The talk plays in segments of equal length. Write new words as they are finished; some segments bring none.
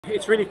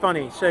It's really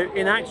funny. So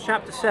in Acts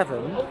chapter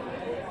 7,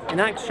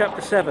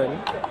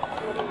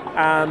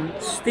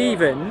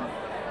 Stephen,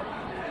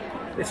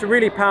 it's a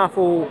really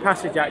powerful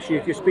passage actually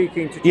if you're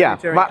speaking to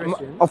Trinitarian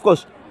Christians. Of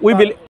course, we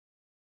believe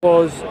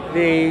was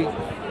the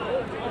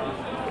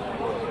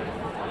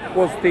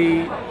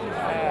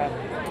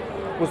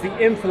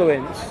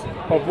influence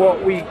of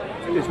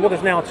what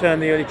is now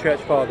termed the early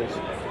church fathers,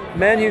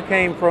 men who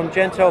came from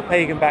Gentile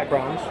pagan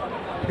backgrounds,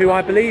 who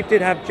I believe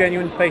did have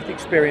genuine faith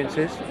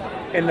experiences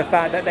in the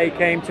fact that they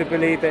came to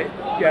believe that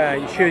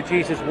Yeshua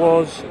Jesus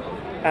was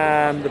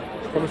the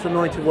promised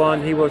anointed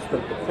one, he was the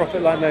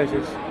prophet like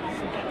Moses.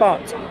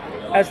 But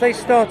as they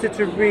started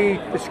to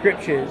read the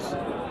scriptures,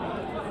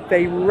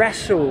 they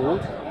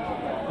wrestled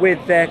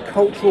with their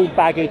cultural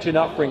baggage and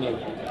upbringing.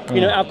 You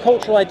know, our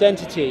cultural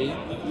identity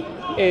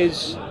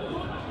is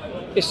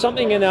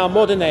something in our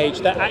modern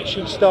age that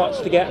actually starts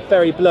to get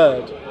very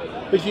blurred.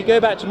 But if you go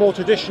back to more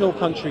traditional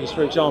countries,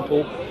 for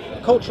example,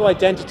 cultural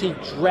identity,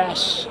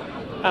 dress,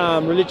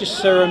 religious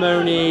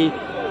ceremony,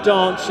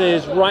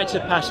 dances, rites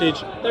of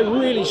passage, they're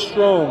really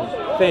strong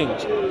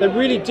things. They're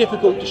really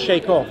difficult to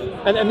shake off.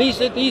 And these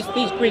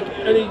Greek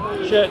early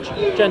church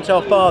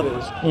Gentile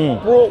fathers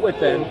brought with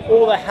them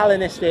all the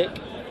Hellenistic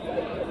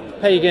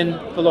pagan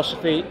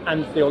philosophy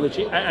and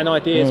theology and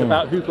ideas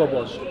about who God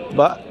was.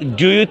 But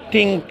do you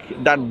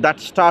think that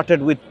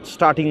starting with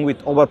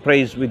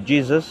overpraise with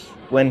Jesus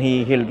when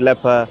he healed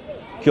leper,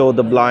 cured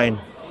the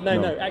blind?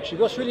 No. Actually,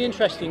 what's really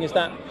interesting is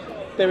that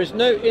there is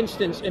no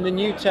instance in the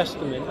New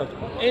Testament of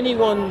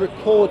anyone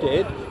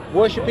recorded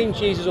worshipping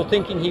Jesus or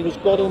thinking he was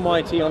God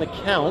Almighty on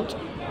account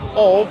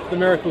of the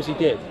miracles he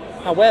did.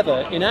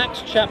 However, in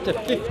Acts chapter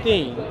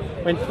 15,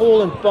 when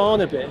Paul and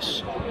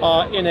Barnabas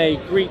are in a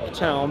Greek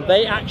town,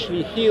 they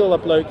actually heal a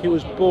bloke who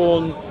was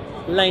born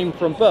lame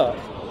from birth.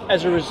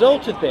 As a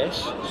result of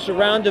this,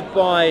 surrounded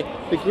by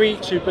the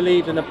Greeks who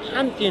believed in a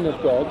pantheon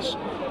of gods,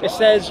 it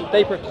says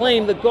they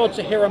proclaimed the gods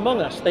are here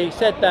among us. They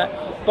said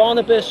that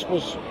Barnabas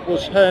was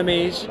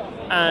Hermes,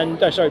 and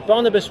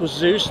Barnabas was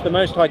Zeus, the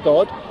Most High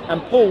God,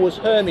 and Paul was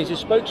Hermes, his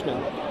spokesman.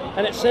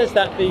 And it says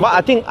that the. But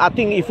I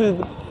think if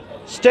you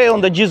stay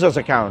on the Jesus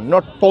account,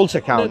 not Paul's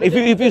account. No,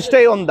 if you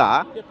stay on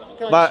that,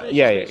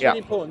 it's really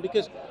important,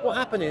 because what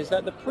happened is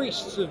that the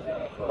priests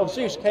of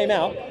Zeus came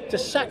out to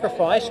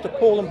sacrifice to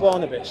Paul and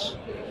Barnabas,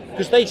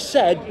 because they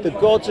said the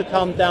gods have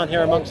come down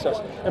here amongst us.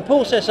 And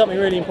Paul says something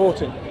really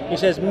important. He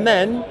says,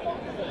 "Men,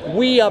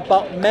 we are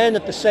but men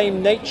of the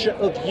same nature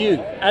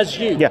as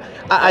you." Yeah,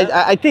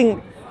 I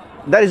think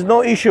there is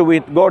no issue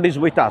with God is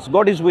with us.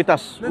 God is with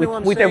us,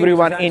 with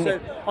everyone in. So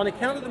on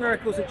account of the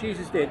miracles that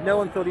Jesus did, no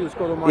one thought he was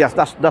God Almighty. Yes,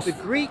 that's the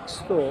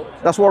Greeks thought.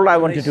 That's what I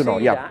wanted to know.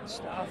 Yeah. That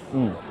stuff,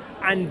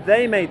 and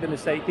they made the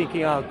mistake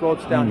thinking, "Oh,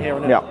 God's down here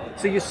on earth." Yeah.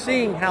 So you're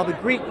seeing how the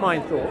Greek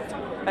mind thought,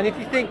 and if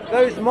you think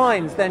those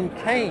minds then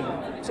came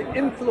to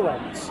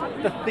influence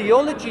the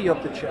theology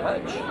of the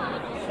church,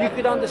 you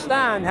could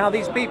understand how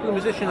these people in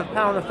position of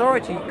power and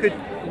authority could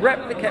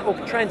replicate or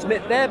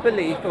transmit their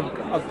belief of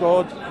a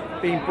God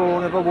being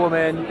born of a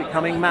woman,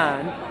 becoming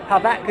man, how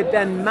that could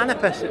then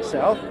manifest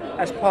itself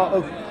as part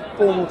of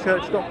formal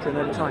church doctrine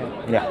over time.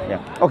 Yeah.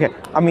 Okay.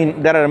 I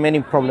mean, there are many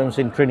problems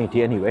in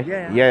Trinity anyway.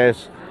 Yeah.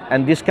 Yes,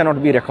 and this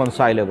cannot be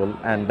reconcilable,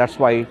 and that's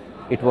why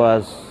it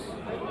was.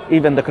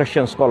 Even the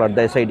Christian scholar,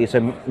 they say it is a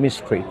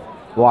mystery.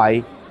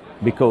 Why?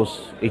 Because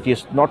it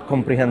is not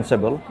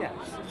comprehensible. Yes,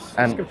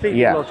 it's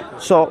completely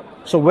illogical.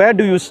 So where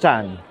do you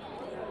stand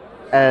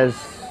as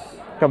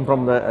come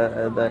from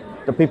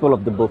the people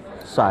of the book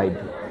side?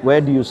 Where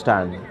do you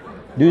stand?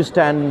 Do you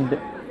stand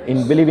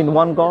in believe in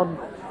one God?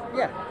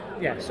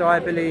 Yeah. So I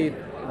believe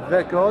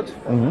the God,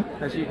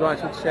 as you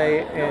guys would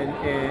say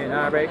in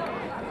Arabic.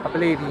 I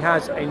believe he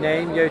has a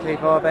name,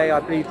 Yotevave. I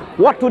believe.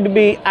 What would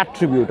be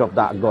attribute of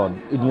that God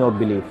in your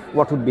belief?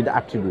 What would be the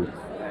attribute?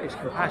 He's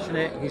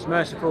compassionate, he's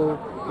merciful,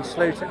 he's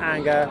slow to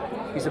anger,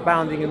 he's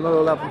abounding in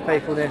loyal love and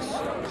faithfulness,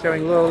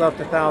 showing loyal love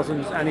to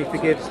thousands, and he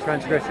forgives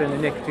transgression,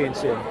 iniquity and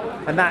sin.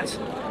 And that's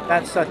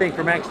I think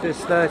from Exodus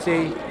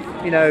 30,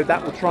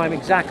 that will triumph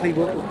exactly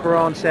what the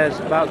Quran says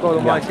about God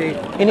Almighty.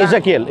 In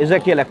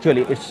Ezekiel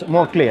actually, it's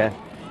more clear.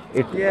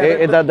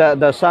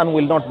 The son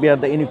will not bear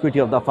the iniquity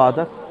of the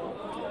father.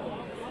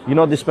 You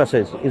know this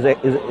passage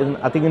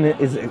I think in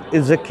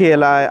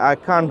Ezekiel, I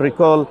can't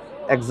recall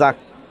exact,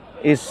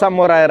 is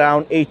somewhere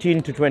around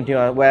 18 to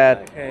 21,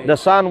 where the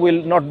son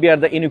will not bear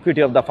the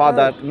iniquity of the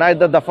father,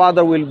 neither the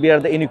father will bear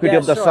the iniquity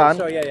of the son.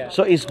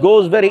 So it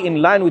goes very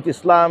in line with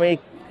Islamic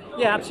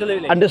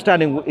absolutely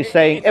understanding, is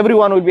saying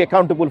everyone will be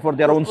accountable for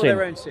their own sin.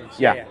 Their own sins.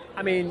 Yeah.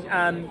 I mean,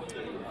 and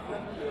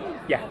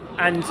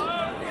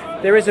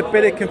there is a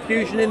bit of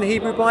confusion in the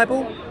Hebrew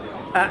Bible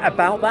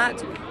about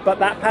that, but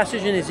that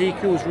passage in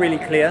Ezekiel is really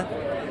clear,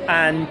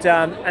 and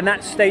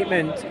that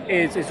statement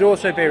is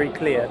also very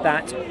clear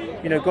that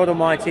God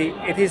Almighty,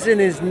 it is in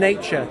his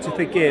nature to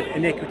forgive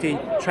iniquity,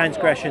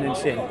 transgression and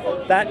sin.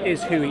 That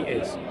is who he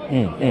is.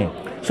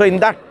 So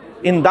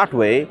in that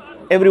way,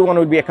 everyone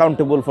will be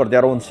accountable for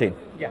their own sin.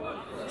 Yeah.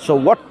 So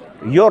what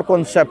your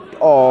concept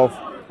of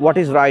what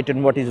is right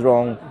and what is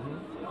wrong,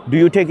 Do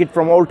you take it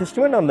from Old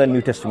Testament or the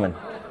New Testament?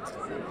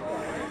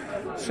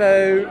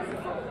 So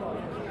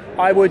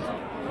I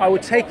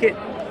would take it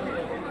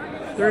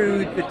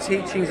through the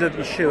teachings of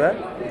Yeshua,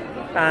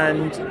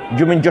 and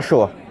You mean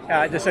Joshua?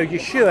 so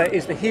Yeshua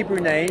is the Hebrew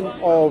name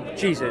of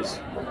Jesus.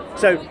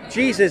 So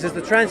Jesus is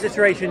the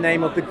transliteration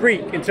name of the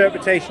Greek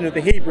interpretation of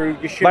the Hebrew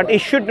Yeshua. But it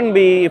shouldn't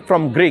be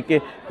from Greek.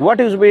 What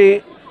is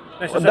be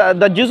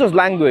the Jesus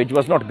language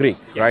was not Greek,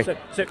 right?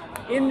 So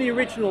in the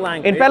original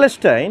language, In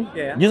Palestine,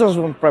 Yeah. Jesus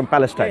was from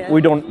Palestine. Yeah. We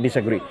don't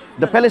disagree.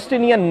 The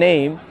Palestinian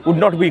name would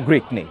not be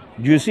Greek name.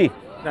 Do you see?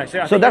 no, so,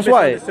 I So think that's you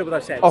why- misunderstood what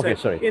I said. Okay,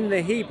 So sorry. in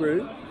the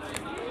Hebrew,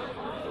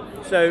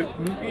 so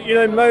you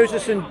know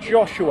Moses and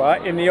Joshua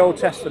in the Old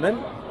Testament.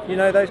 You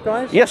know those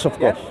guys? Yes, of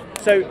Yeah? course.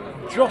 So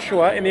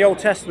Joshua in the Old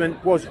Testament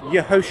was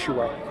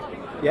Yehoshua.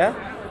 Yeah?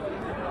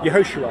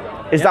 Yehoshua.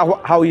 Is that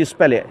how you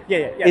spell it? Yeah,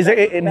 yeah, yeah. Is it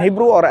in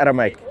Hebrew or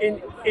Aramaic?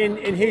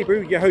 In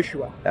Hebrew,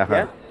 Yehoshua. Uh-huh.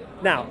 Yeah?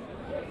 Now,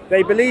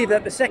 they believe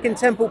that the Second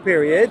Temple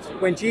period,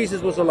 when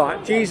Jesus was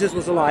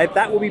alive,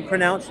 that will be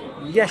pronounced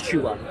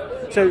Yeshua.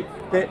 So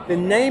the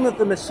name of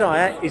the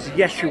Messiah is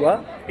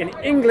Yeshua. In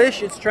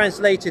English, it's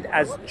translated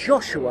as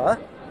Joshua.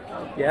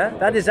 Yeah,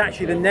 that is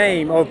actually the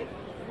name of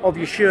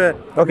Yeshua.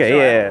 the Okay,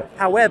 Messiah. yeah.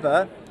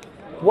 However,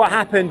 what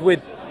happened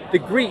with the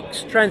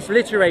Greeks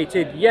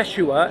transliterated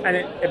Yeshua, and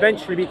it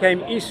eventually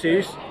became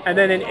Jesus, and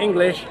then in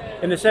English,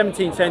 in the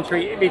 17th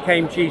century, it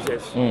became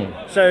Jesus.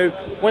 So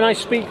when I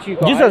speak to you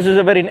guys, Jesus is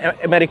a very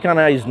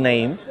Americanized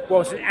name. well,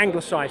 it's an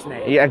anglicized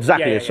name. Yeah,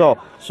 exactly. Yeah.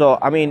 So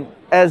I mean,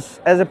 as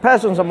a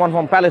person, someone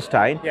from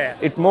Palestine, Yeah.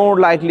 it's more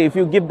likely if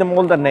you give them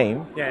all the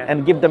name Yeah.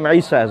 and give them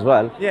Isa as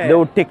well, Yeah, they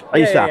would take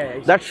yeah, Isa. yeah,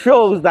 yeah. That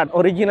shows that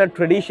original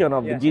tradition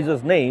of Yeah. the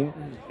Jesus name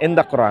in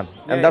the Quran,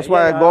 and Yeah, that's yeah,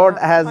 why yeah, God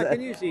I has.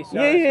 can use Isa,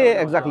 Yeah, it's yeah,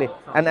 not- exactly.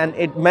 not- And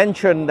it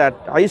mentioned that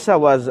Isa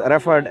was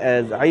referred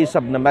as Isa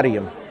ibn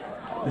Maryam,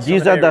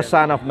 Jesus the Maryam.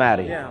 son of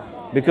Mary, Yeah.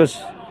 because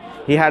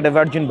he had a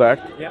virgin birth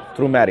Yeah.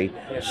 through Mary.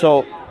 Yeah.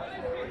 So,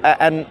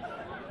 and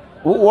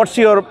what's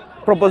your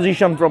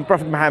proposition from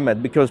Prophet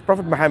Muhammad? Because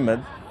Prophet Muhammad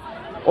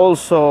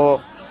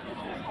also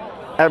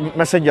a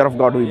messenger of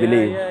God, we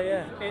believe. Yeah,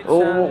 yeah.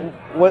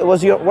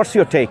 It's, What's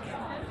your take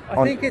I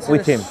on think it's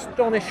with an him?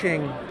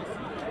 astonishing.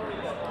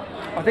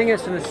 I think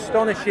it's an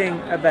astonishing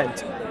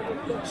event.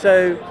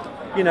 So,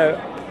 you know,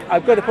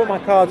 I've got to put my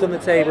cards on the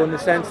table in the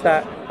sense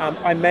that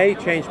I may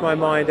change my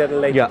mind at a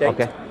later Yeah, date,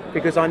 okay.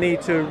 because I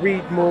need to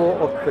read more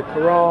of the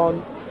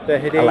Quran, the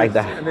Hadith, like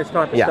that. and this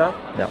type of Yeah, stuff.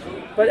 yeah.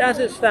 But as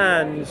it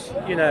stands,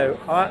 you know,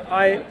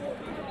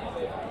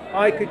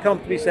 I could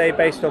comfortably say,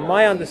 based on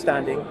my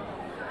understanding,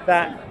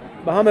 that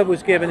Muhammad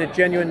was given a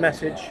genuine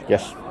message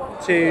Yes.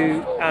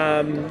 to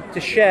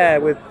share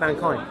with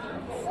mankind,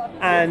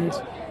 and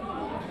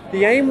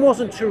the aim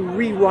wasn't to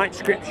rewrite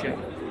scripture.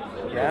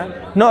 Yeah,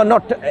 No,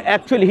 not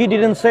actually. He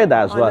didn't say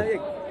that as I know, well.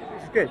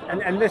 it's good,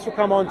 and this will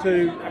come on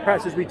to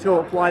perhaps as we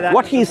talk why that.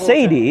 What was he important.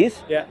 said is,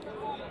 yeah,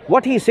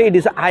 what he said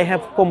is, I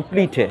have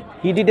completed.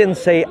 He didn't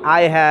say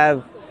I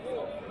have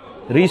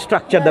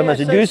restructured the Yeah,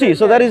 message. so- Do you see? so,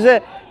 So there is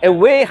a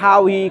way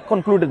how he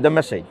concluded the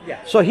message. Yeah.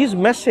 So his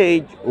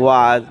message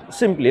was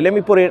simply, let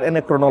me put it in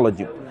a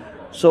chronology.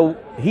 So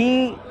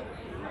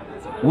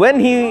when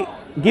he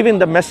given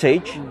the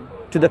message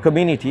to the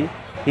community,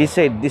 he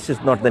said, this is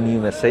not the new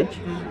message.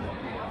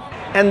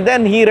 And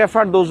then he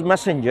referred those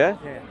messenger,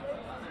 yeah,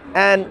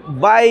 and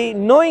by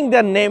knowing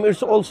their name,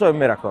 it's also a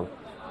miracle.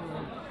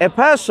 A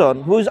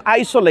person who is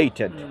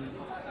isolated,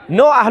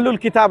 no Ahlul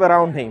Kitab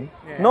around him,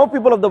 no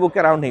people of the book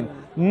around him,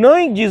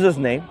 knowing Jesus'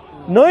 name,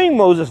 knowing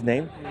Moses'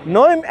 name,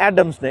 knowing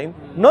Adam's name,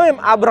 knowing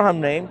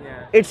Abraham's name,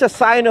 it's a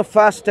sign of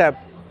first step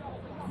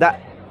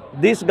that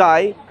this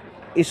guy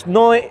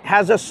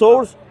has a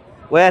source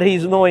where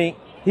he's knowing,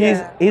 he's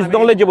Yeah, I mean,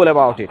 knowledgeable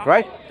about it,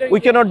 right? don't We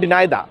get- cannot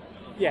deny that.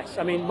 yes.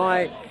 I mean,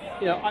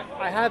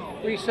 I have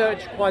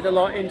researched quite a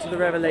lot into the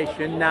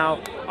revelation. Now,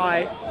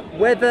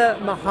 whether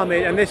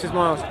Muhammad, and this is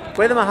my answer,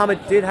 whether Muhammad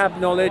did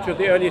have knowledge of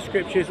the earlier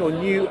scriptures or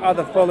knew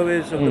other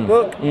followers of the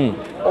book,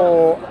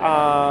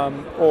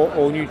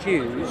 or knew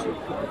Jews,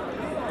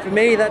 for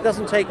me that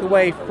doesn't take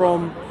away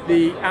from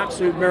the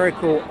absolute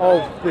miracle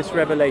of this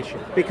revelation.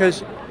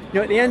 Because, you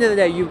know, at the end of the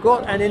day, you've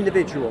got an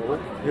individual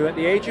who, at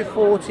the age of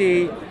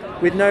 40,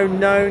 with no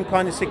known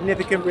kind of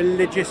significant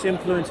religious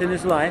influence in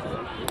his life,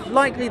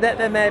 likely that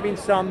there may have been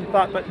some,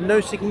 but no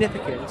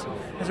significance,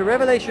 has a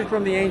revelation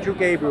from the angel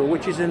Gabriel,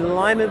 which is in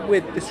alignment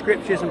with the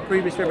scriptures and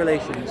previous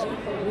revelations,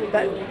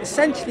 that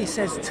essentially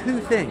says two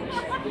things.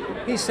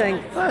 He's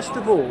saying, first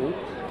of all,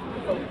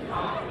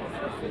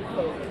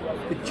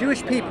 the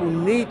Jewish people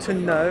need to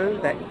know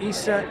that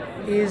Isa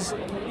is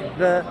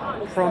the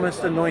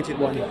promised anointed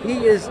one.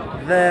 He is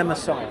their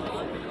Messiah.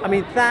 I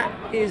mean, that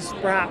is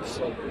perhaps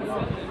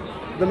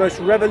the most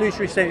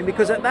revolutionary statement,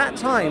 because at that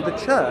time the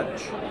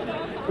church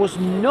was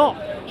not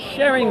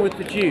sharing with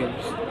the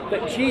Jews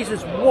that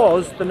Jesus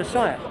was the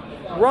Messiah.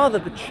 Rather,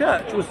 the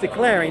church was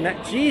declaring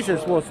that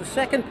Jesus was the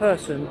second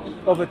person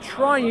of a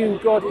triune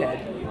Godhead,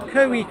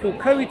 co-equal,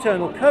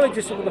 co-eternal,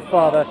 co-existent with the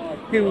Father,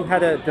 who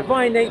had a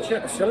divine nature,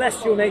 a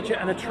celestial nature,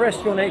 and a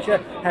terrestrial nature,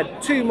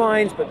 had two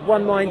minds but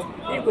one mind.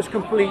 It was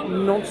complete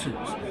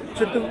nonsense.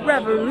 So the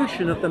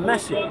revolution of the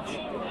message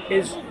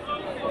is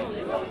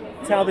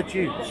tell the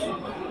Jews,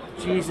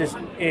 Jesus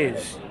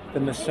is the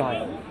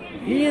Messiah.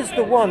 He is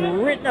the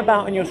one written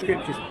about in your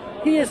scriptures.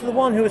 He is the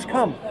one who has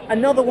come.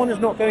 Another one is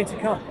not going to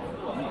come.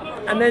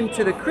 And then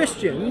to the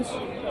Christians,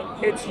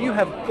 it's you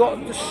have got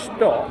to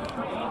stop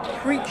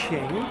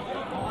preaching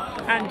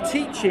and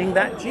teaching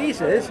that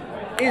Jesus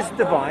is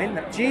divine,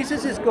 that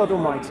Jesus is God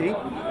Almighty,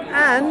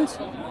 and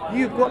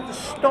you've got to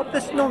stop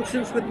this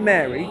nonsense with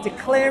Mary,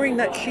 declaring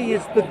that she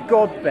is the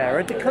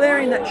God-bearer,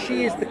 declaring that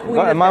she is the Queen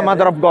of my Heaven.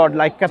 Mother of God,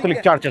 like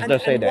Catholic churches, they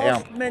say that.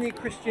 Whilst many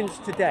Christians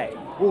today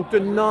will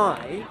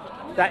deny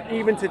that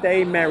even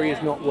today Mary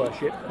is not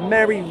worshipped.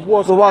 Mary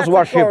was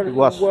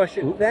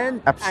worshipped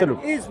then,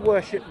 absolutely, and is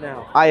worshipped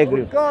now. I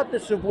agree.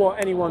 Regardless of what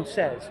anyone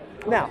says.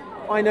 Now,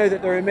 I know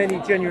that there are many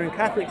genuine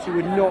Catholics who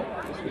would not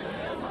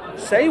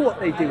say what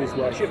they do is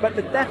worship, but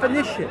the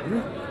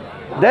definition.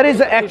 There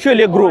is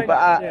actually a group,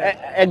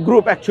 a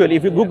group actually.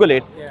 If you Google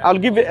it, I'll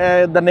give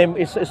the name.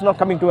 It's not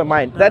coming to my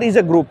mind. There is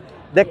a group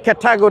that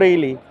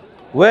categorically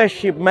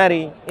worship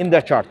Mary in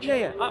the church.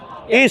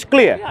 It's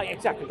clear. Yeah,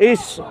 exactly.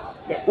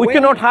 We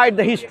cannot hide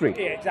the history.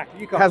 Yeah,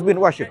 exactly. You can't. Has been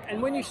worshipped.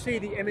 And when you see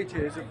the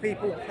images of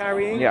people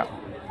carrying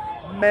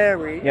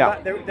Mary,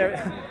 there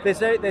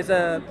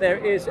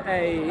is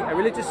a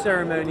religious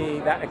ceremony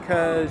that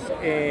occurs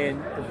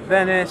in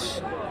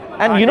Venice.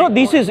 And you know,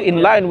 this is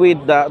in line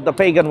with the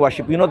pagan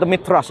worship. You know, the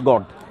Mithras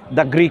god,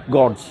 the Greek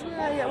gods.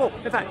 Yeah. Well,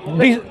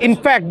 in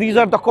fact, these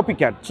are the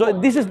copycat. So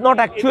this is not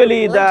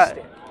actually the.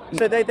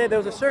 So there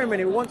was a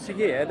ceremony once a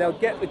year. They'll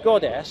get the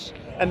goddess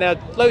and they'll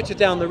float her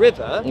down the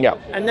river. Yeah.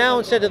 And now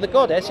instead of the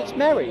goddess, it's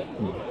Mary.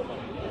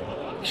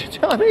 Do you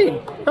know what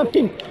I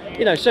mean,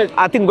 you know. So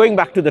I think going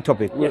back to the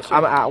topic, yes,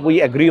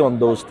 we agree on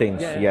those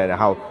things. Yeah.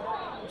 How?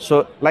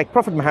 So like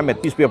Prophet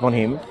Muhammad, peace be upon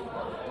him.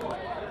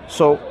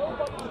 So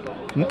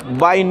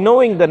by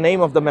knowing the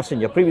name of the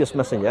messenger, previous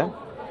messenger,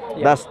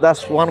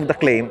 that's one of the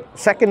claim.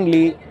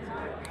 Secondly,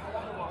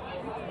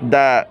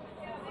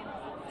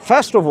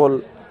 first of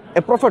all,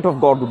 a prophet of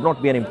God would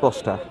not be an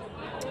imposter.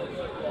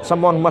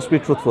 Someone must be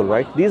truthful,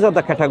 right? These are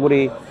the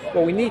category.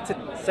 Well, we need to.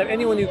 So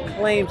anyone who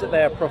claims that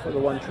they are a prophet of the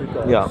one true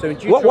God. Yeah. So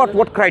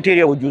what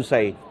criteria would you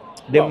say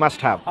they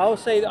must have? I'll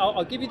say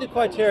I'll give you the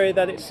criteria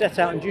that it's set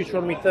out in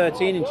Deuteronomy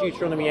 13 and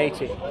Deuteronomy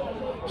 18.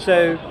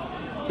 So,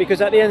 because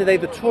at the end of the day,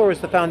 the Torah is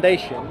the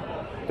foundation.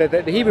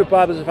 The Hebrew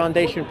Bible is the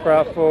foundation for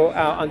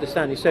our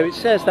understanding. So it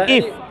says that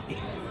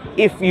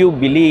if you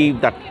believe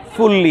that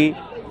fully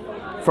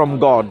from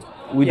God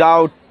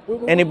without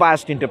any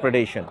biased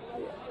interpretation.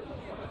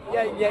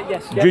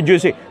 Yes. You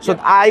see? So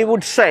I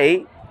would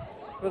say.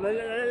 Well,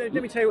 let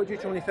me tell you what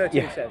Deuteronomy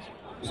 13 says.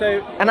 So,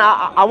 and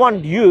I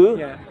want you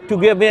to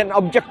give me an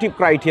objective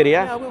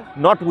criteria,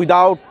 not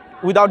without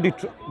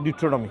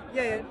Deuteronomy.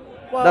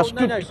 Well, that's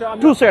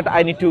two set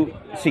I need to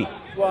see.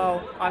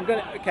 Well, I'm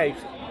gonna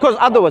Because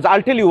otherwise,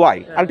 I'll tell you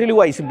why. I'll tell you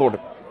why it's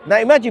important. Now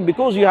imagine,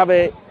 because you have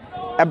a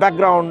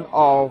background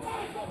of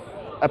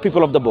a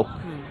people of the book,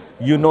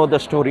 you know the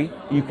story.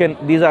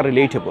 These are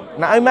relatable.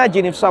 Now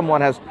imagine if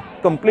someone has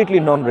completely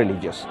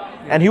non-religious,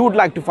 and he would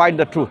like to find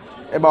the truth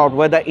about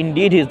whether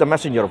indeed he is the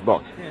messenger of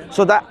God.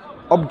 So the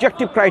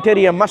objective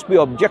criteria must be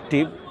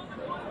objective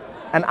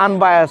and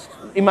unbiased.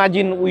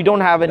 Imagine we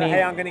don't have any.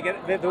 Hey, I'm going to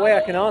get the way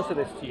I can answer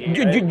this to you.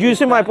 Do you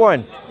see my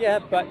point? Yeah,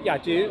 I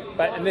do.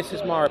 And this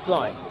is my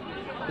reply.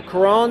 The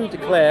Quran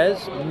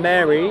declares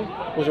Mary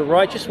was a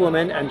righteous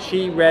woman and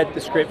she read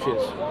the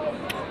scriptures.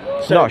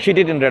 So, no, she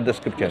didn't read the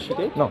scriptures. She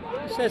did? No.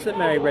 It says that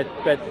Mary read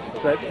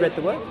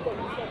the word.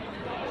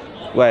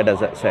 Where does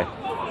that say?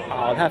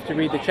 I'll have to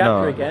read the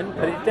chapter again,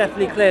 but it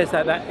definitely clears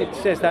that it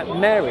says that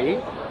Mary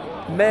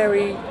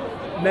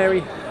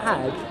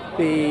had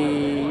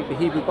the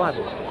Hebrew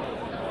Bible.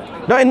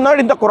 No, not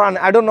in the Quran.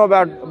 I don't know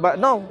about, but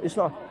no, it's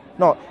not.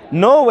 No,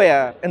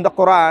 nowhere in the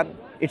Quran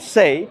it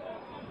say,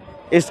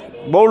 it's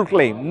bold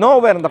claim.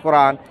 Nowhere in the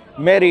Quran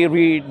Mary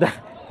read the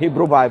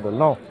Hebrew Bible.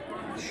 No.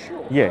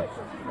 Sure. Yeah.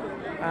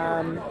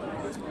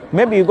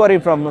 Maybe you got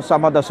it from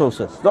some other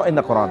sources, not in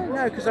the Quran.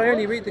 No, because I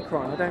only read the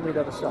Quran. I don't read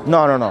other stuff.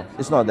 No,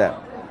 it's not there.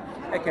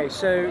 Okay,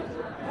 so,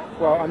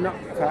 well, I'm not.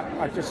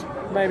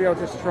 Maybe I'll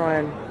just try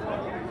and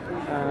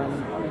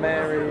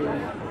Mary.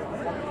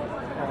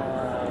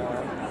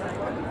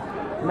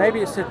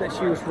 Maybe it said that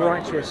she was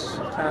righteous.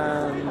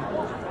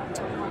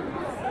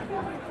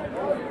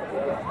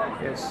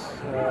 Yes.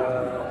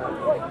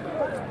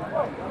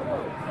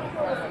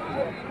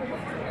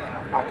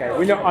 Okay,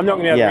 I'm not going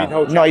to be able to read the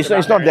whole chapter. No,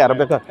 it's not there,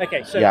 Rebecca.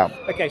 Okay,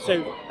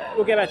 so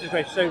we'll get back to the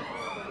question. So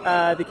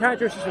the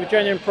characteristics of a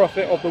genuine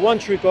prophet of the one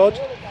true God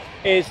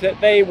is that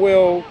they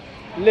will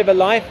live a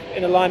life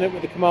in alignment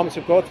with the commandments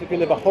of God. So they will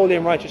live a holy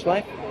and righteous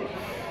life.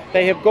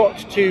 They have got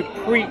to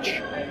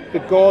preach the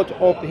God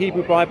of the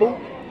Hebrew Bible.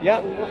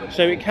 Yeah.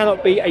 So it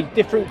cannot be a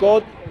different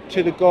God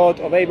to the God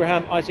of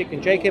Abraham, Isaac,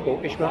 and Jacob,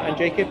 or Ishmael and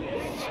Jacob.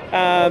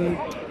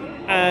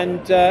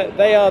 and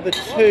they are the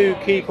two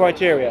key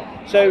criteria.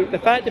 So the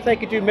fact that they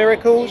could do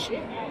miracles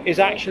is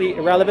actually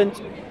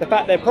irrelevant. The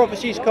fact their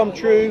prophecies come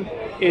true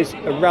is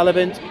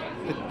irrelevant.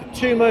 The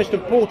two most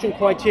important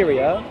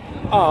criteria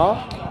are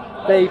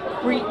they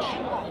preach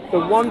the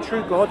one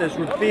true God as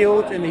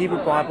revealed in the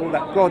Hebrew Bible,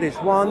 that God is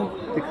one,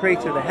 the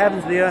creator of the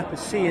heavens, the earth, the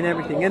sea and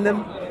everything in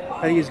them.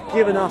 That he has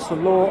given us a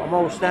law, a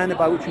moral standard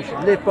by which we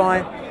should live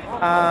by.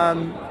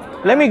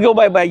 Let me go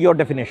by your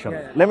definition.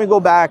 Yeah. Let me go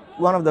back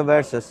one of the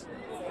verses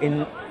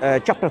in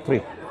chapter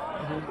 3.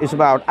 It's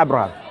about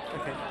Abraham.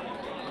 Okay.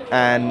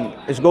 And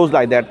it goes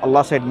like that.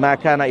 Allah said, "Ma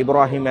kana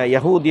Ibrahim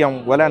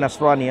Yahudiyan wala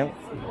Nasraniyan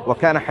wa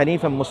kana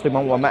Hanifan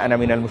Musliman wa ma ana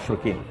min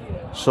al-mushrikeen."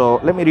 So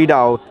let me read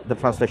out the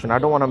translation. I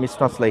don't want to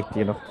mistranslate,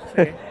 you know.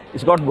 Okay.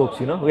 It's God books,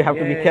 you know. We have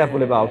to be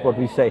careful about what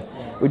we say.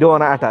 Yeah. We don't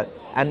want to attack.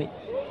 And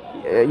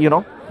you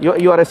know,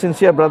 you are a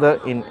sincere brother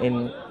in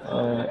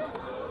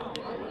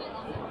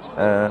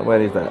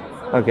where is that?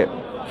 Okay.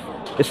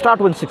 It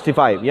starts with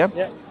 65, yeah?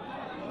 Yeah.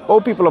 O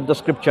people of the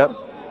scripture,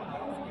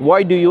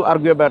 why do you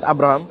argue about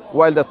Abraham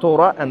while the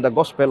Torah and the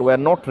gospel were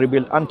not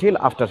revealed until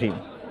after him?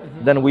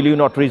 Then will you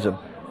not reason?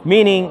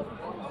 Meaning,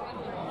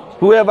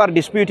 whoever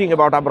disputing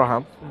about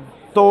Abraham,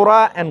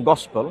 Torah and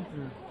gospel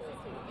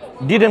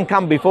didn't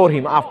come before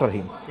him, after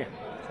him. Yeah.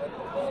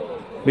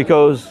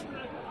 Because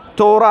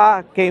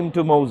Torah came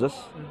to Moses,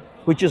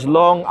 which is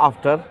long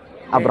after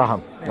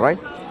Abraham, right?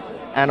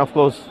 And of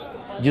course,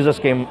 Jesus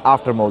came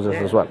after Moses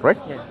as well, right?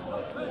 Yeah.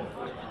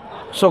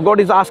 So God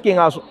is asking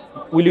us,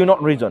 will you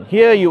not reason?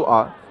 Here you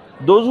are,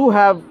 those who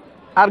have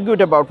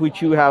argued about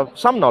which you have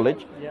some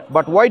knowledge, Yeah.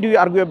 but why do you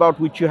argue about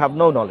which you have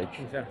no knowledge?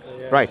 Exactly.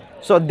 Yeah. Right.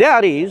 So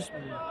there is,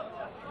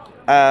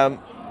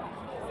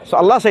 so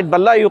Allah said,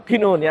 "Balla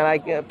yuqinun,"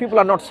 like people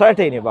are not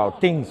certain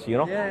about things, you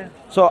know. Yeah.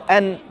 So,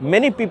 and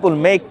many people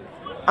make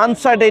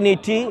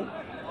uncertainty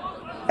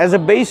as a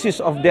basis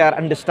of their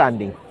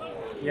understanding.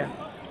 Yeah.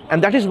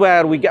 And that is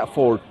where we get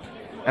fault.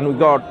 And we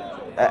got,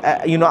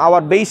 you know,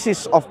 our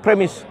basis of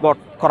premise got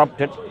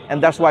corrupted.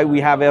 And that's why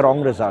we have a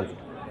wrong result,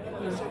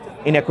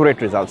 inaccurate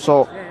result.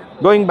 So,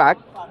 going back,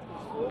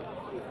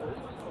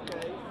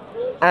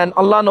 and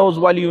Allah knows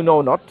while you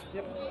know not,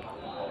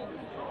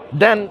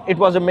 then it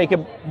was a make a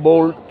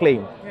bold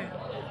claim.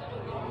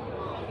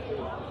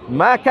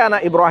 Ma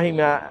kana Ibrahim,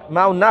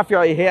 ma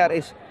nafi' here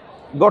is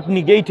got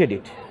negated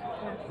it.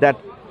 That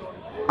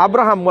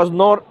Abraham was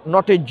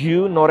not a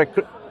Jew nor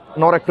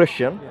a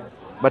Christian,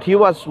 but he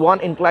was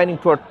one inclining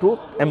toward truth,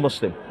 a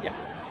Muslim. Yeah.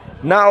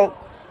 Now,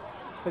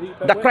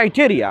 But the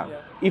criteria,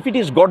 if it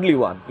is godly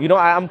one, you know,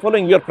 I am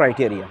following your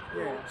criteria.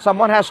 Yeah.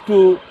 Someone has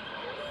to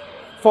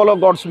follow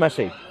God's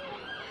message.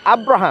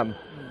 Abraham,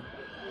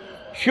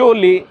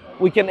 surely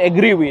we can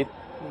agree with.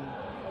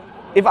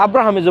 If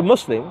Abraham is a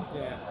Muslim,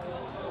 Yeah.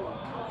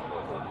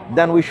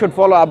 then we should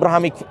follow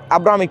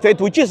Abrahamic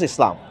faith, which is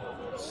Islam.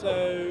 So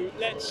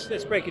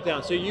let's break it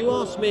down. So you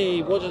asked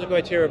me, what are the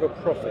criteria of a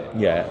prophet?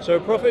 Yeah. So a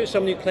prophet is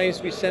someone who claims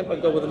to be sent by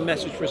God with a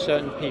message for a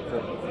certain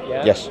people.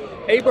 Yeah. Yes.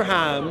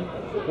 Abraham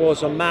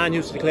was a man who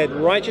was declared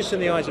righteous in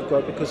the eyes of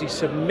God because he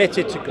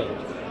submitted to God.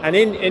 And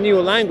in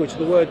your language,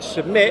 the word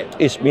submit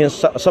It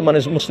means someone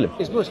is Muslim.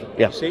 is Muslim.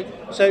 Yeah. You see?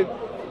 So,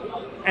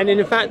 and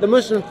in fact, the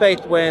Muslim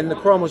faith, when the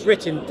Quran was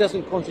written,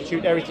 doesn't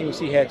constitute everything we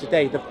see here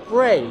today. The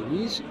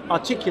phrase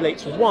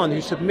articulates one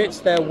who submits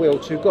their will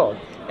to God.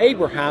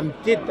 Abraham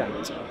did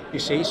that, you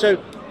see. So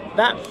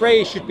that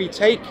phrase should be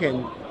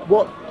taken,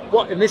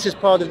 and this is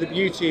part of the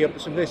beauty of the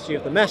simplicity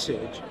of the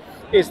message,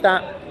 is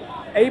that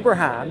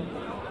Abraham,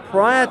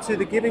 prior to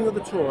the giving of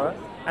the Torah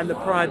and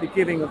prior to the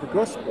giving of the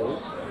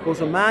gospel, was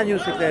a man who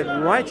was declared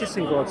righteous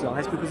in God's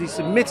eyes because he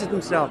submitted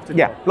himself to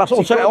Yeah. God.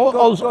 Plus See,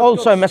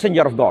 also a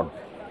messenger of God.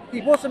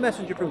 He was a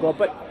messenger from God,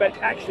 but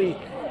actually,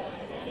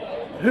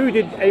 who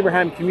did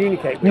Abraham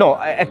communicate with? No,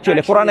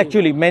 actually, Quran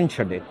actually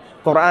mentioned it.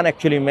 Quran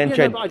actually Yeah,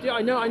 mentioned. no, but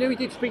I know he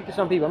did speak to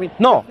some people. I mean,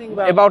 No, the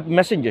thing about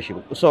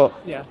messengership. So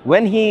Yeah.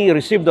 when he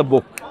received the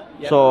book,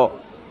 Yeah. so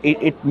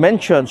it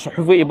mentions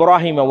Suhufi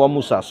Ibrahim wa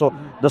Musa. So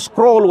the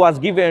scroll was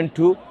given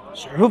to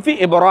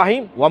Suhufi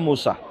Ibrahim wa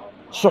Musa.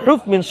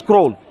 Suhuf means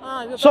scroll.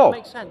 that So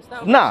makes sense.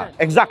 That would make nah, sense.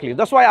 exactly.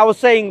 That's why I was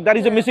saying there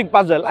is a missing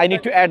puzzle. I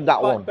need to add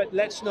that one. But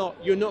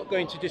you're not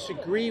going to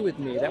disagree with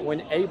me that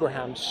when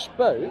Abraham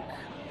spoke,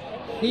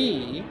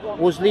 he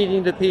was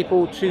leading the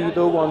people to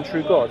the one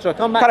true God. So I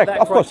come back Correct, to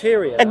that of course.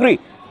 criteria. Agree.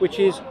 Which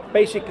is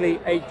basically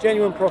a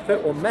genuine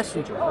prophet or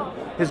messenger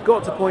has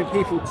got to point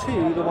people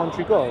to the one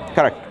true God.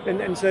 Correct.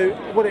 And so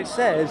what it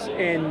says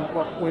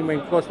when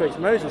God spoke to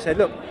Moses, it said,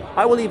 look,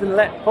 I will even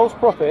let false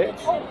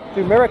prophets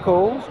do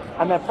miracles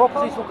and their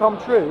prophecies will come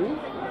true,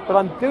 but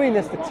I'm doing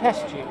this to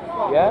test you,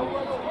 yeah?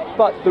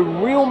 But the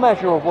real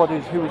measure of who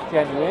is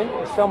genuine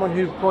is someone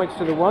who points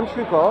to the one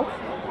true God,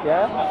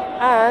 yeah?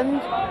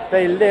 And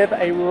they live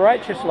a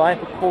righteous life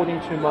according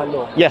to my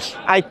law. Yes,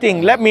 I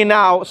think, let me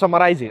now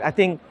summarize it. I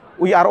think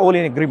we are all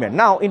in agreement.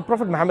 Now, in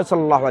Prophet Muhammad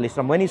sallallahu alaihi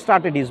wasallam, when he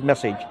started his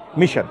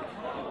mission,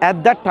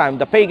 at that time,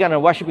 the pagan are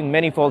worshipping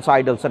many false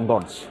idols and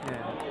gods. Yeah.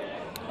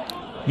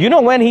 You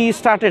know, when he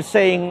started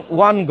saying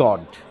one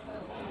God,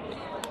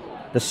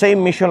 the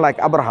same mission like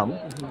Abraham,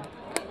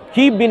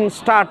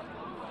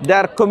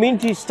 their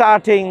community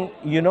starting,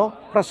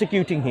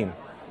 persecuting him.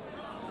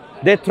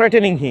 They're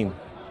threatening him.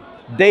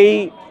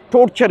 They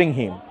torturing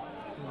him.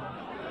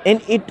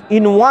 And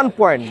in one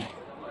point,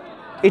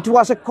 it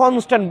was a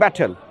constant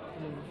battle.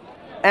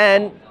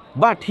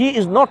 But he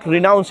is not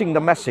renouncing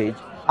the message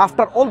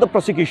after all the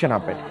persecution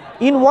happened.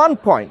 In one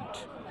point,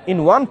 the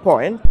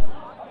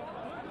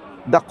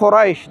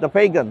Quraysh, the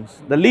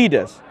pagans, the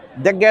leaders,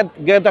 they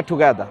gather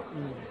together.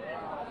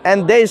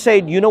 And they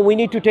said, we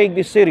need to take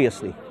this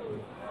seriously.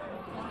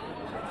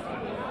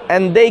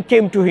 And they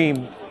came to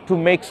him to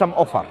make some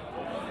offer.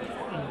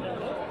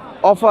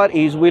 Offer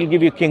is, we'll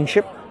give you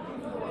kingship.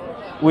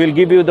 We'll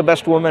give you the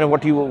best woman,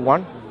 what you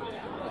want.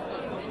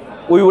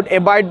 We would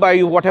abide by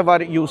you,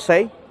 whatever you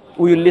say.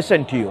 We will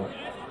listen to you.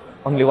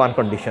 Only one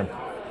condition.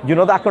 You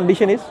know that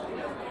condition is?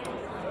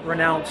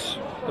 Renounce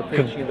the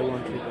preaching of the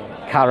one true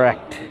God.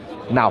 Correct.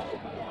 Now,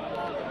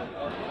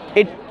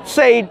 it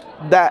said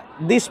that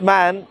this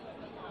man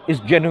is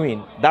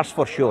genuine. That's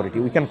for surety.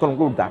 We can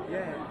conclude that.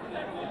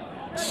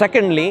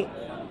 Secondly,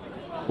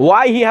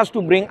 why he has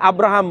to bring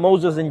Abraham,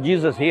 Moses, and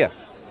Jesus here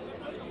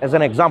as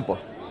an example?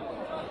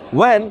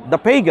 When the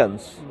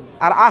pagans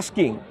are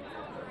asking,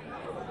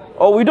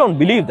 oh, we don't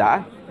believe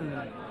that.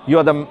 You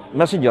are the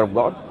messenger of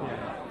God.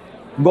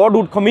 God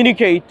would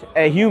communicate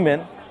a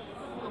human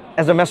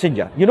as a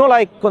messenger.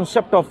 Like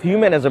concept of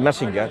human as a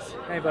messenger.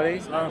 Hey, buddy.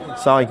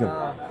 Assalamualaikum.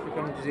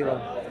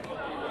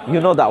 Welcome. You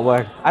know that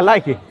word. I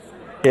like it.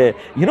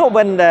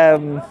 When,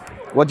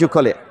 what do you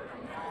call it?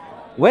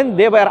 When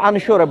they were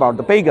unsure about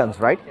the pagans,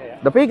 right?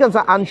 The pagans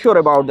are unsure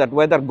about that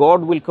whether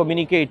God will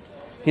communicate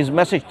his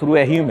message through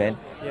a human.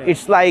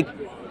 It's like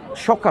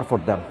shocker for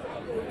them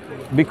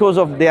because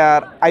of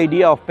their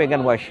idea of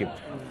pagan worship.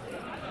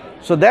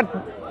 So that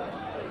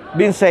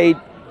being said,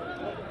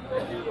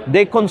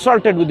 they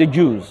consulted with the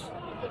Jews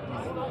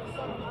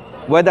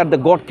whether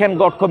God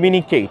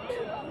communicate.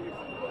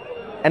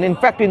 And in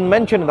fact, it's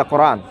mentioned in the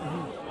Quran.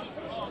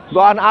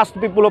 God asked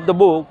people of the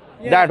book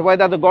that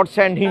whether the God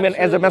sent him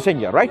as a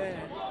messenger, right?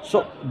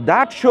 So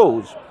that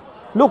shows,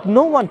 look,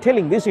 no one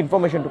telling this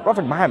information to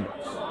Prophet Muhammad.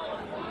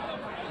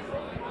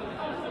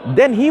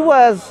 Then he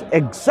was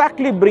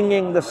exactly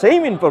bringing the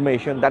same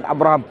information that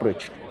Abraham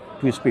preached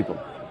to his people.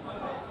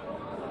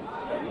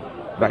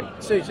 Right.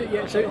 So it's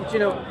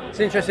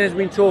interesting as we've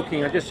been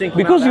talking. I just think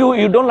because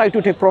you don't like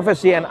to take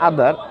prophecy and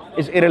other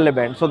is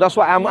irrelevant. So that's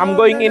why I'm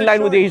going in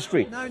line with the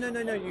history. No.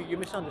 You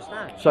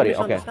misunderstand. Sorry. You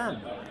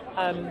misunderstand.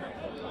 Okay.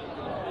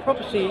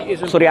 Prophecy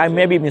isn't. Sorry, I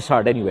may be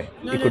misheard anyway.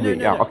 It could be.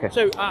 Yeah. Okay.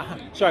 So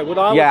sorry. What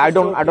I I was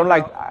don't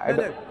like.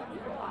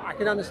 I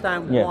can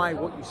understand why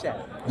what you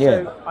said.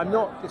 Yeah. So I'm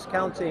not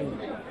discounting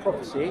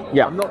prophecy.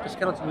 Yeah. I'm not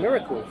discounting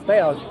miracles. They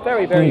are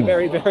very, very,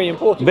 very, very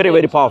important. Very,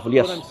 very powerful.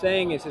 Yes. What I'm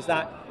saying is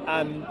that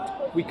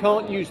we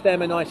can't use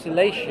them in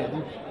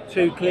isolation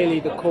to clearly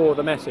the core of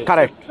the message.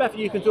 Correct. So, Beth,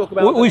 you can talk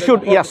about. We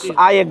should. Yes,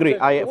 I agree.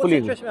 So I fully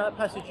agree. What's interesting about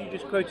that passage you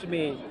just quoted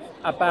me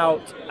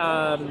about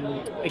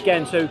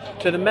again? So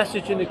the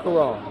message in the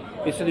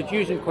Quran is for the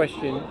Jews and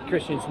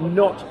Christians.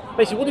 Not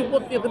basically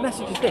what the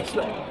message is this.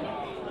 Look,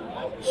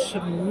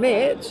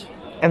 submit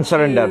and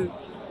surrender to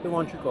the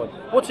one true God.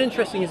 What's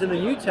interesting is in the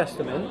New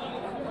Testament,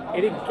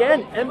 it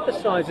again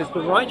emphasizes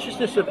the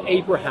righteousness of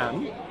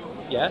Abraham,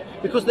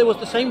 because there was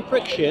the same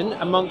friction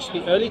amongst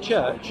the early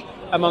church,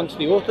 amongst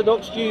the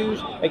Orthodox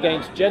Jews,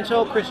 against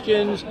Gentile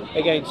Christians,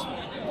 against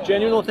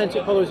genuine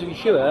authentic followers of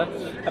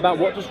Yeshua, about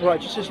what does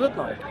righteousness look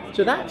like.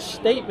 So that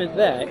statement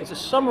there is a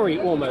summary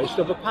almost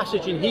of a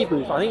passage in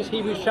Hebrews. I think it's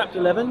Hebrews chapter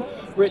 11,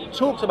 where it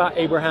talks about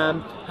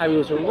Abraham, how he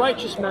was a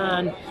righteous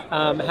man,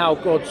 how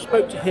God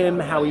spoke to him,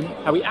 how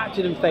he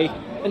acted in faith.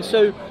 And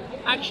so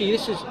actually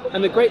this is,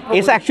 and the great problem,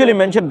 it's actually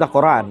mentioned in the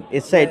Quran.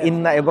 It said,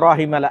 Inna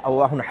Ibrahim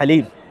la'awahun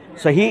halim.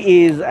 So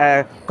he is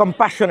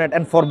compassionate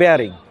and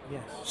forbearing.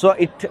 Yes. So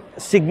it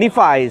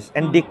signifies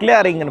and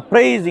declaring and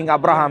praising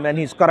Abraham and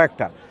his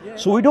character.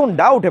 So we don't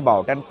doubt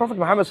about. And Prophet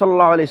Muhammad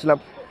sallallahu alaihi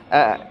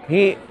wasallam,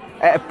 he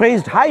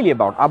praised highly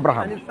about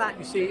Abraham. And in fact,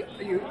 you see,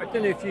 I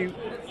don't know if you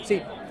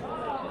see,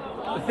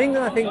 the thing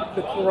that I think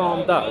the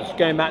Quran does,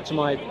 going back to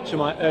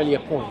my earlier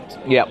point,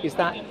 is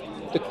that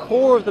the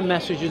core of the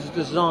message is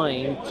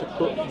designed to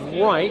put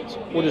right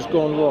what has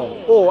gone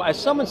wrong. Or as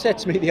someone said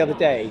to me the other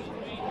day,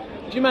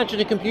 do you imagine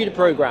a computer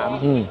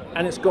program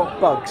and it's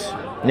got bugs?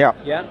 Yeah.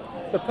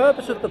 The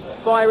purpose of the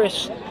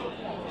virus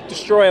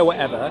destroyer,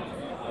 whatever,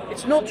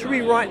 it's not to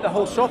rewrite the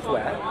whole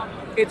software.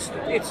 It's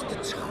to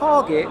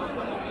target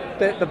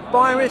the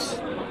virus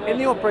in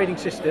the operating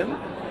system,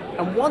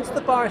 and once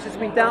the virus has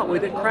been dealt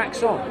with, it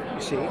cracks on.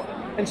 You see,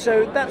 and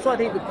so that's why I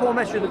think the core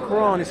message of the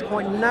Quran is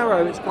quite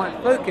narrow. It's quite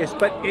focused,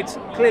 but it's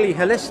clearly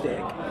holistic,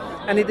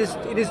 and it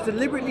is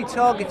deliberately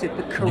targeted.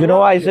 You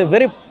know, it's a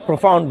very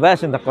profound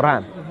verse in the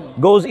Quran.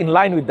 Goes in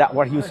line with that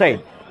what you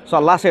said. So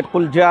Allah said,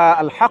 "Qul jaa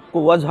al-haqq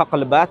wa zhaqa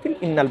al-batil,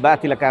 inna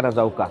al-batila kana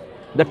zahuqa."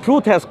 The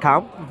truth has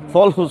come,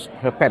 falsehood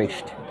have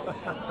perished.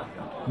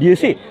 Do you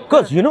see?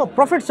 Because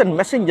prophets and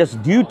messengers'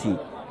 duty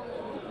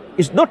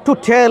is not to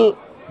tell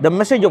the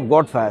message of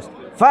God first.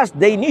 First,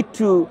 they need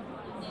to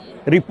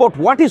report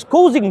what is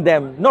causing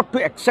them not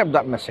to accept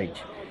that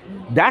message.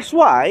 That's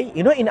why,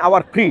 you know, in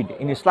our creed,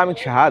 in Islamic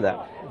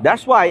Shahada,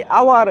 that's why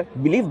our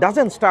belief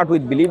doesn't start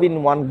with believing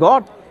in one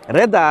God.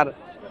 Rather,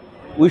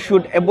 we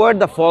should avoid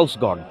the false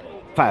God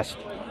first.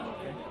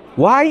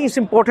 Why is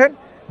important?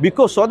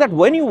 Because so that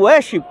when you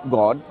worship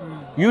God,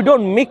 you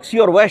don't mix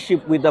your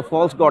worship with the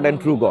false God and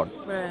true God.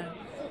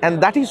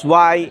 And that is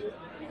why,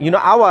 you know,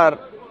 our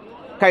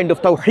kind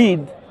of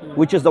tawheed,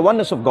 which is the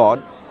oneness of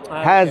God,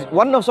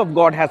 oneness of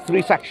God has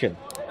three sections.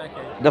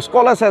 The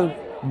scholars have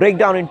break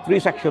down in three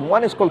sections.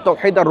 One is called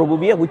Tawheed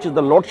al-Rububiyyah, which is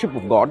the lordship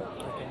of God,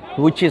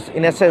 which is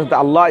in essence that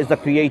Allah is the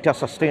creator,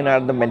 sustainer,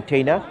 and the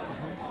maintainer.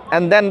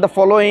 And then the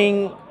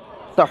following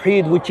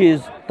Tawheed, which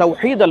is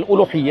Tawheed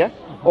al-Uluhiyyah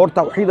or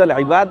Tawheed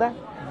al-Ibadah,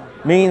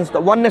 means the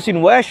oneness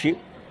in worship.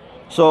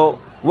 So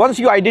once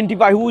you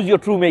identify who is your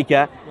true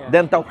maker,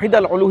 then Tawheed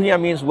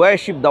al-Uluhiyyah means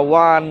worship the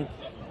one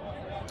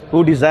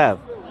who deserves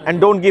and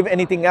don't give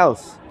anything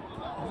else,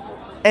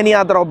 any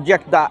other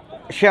object the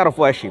share of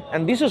worship.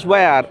 And this is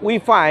where we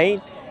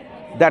find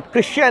that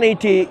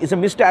Christianity is a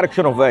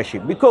misdirection of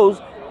worship, because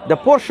the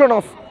portion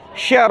of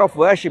share of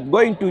worship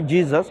going to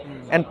Jesus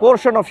and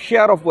portion of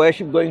share of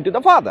worship going to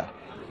the Father.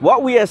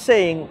 What we are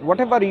saying,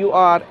 whatever you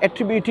are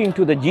attributing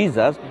to the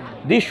Jesus,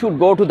 this should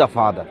go to the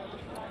Father.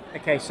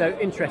 Okay, so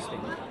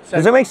interesting. So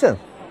does that make sense?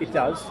 It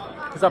does,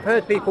 because I've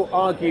heard people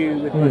argue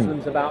with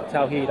Muslims about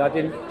Tawheed.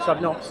 So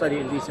I've not studied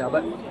it in detail,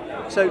 but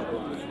so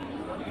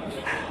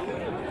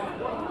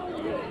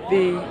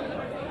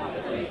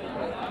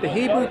the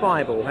Hebrew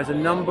Bible has a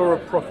number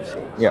of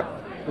prophecies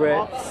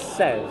where it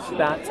says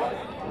that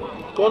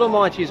God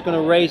Almighty is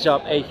going to raise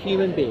up a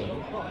human being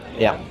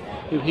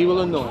who he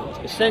will anoint,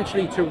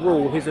 essentially to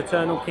rule his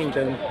eternal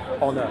kingdom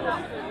on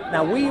earth.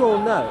 Now we all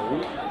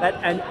know that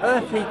an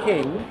earthly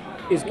king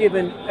is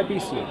given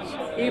obeisance.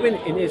 Even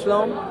in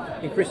Islam,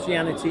 in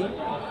Christianity,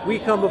 we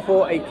come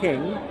before a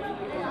king,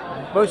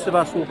 most of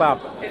us will bow.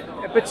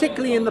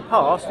 Particularly in the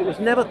past, it was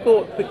never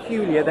thought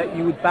peculiar that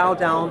you would bow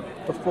down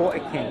before a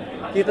king,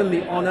 give them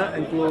the honor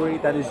and glory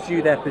that is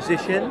due their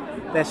position,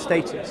 their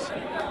status.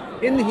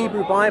 In the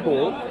Hebrew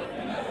Bible,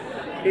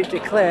 it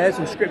declares,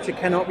 and scripture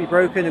cannot be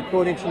broken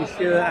according to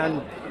Yeshua,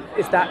 and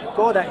is that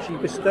God actually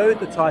bestowed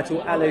the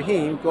title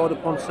Elohim, God,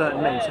 upon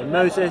certain men. So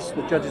Moses,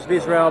 the judges of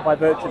Israel, by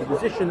virtue of the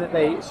position that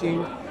they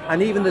assumed,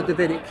 and even the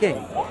Davidic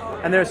king.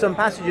 And there are some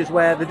passages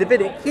where the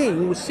Davidic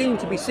king was seen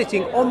to be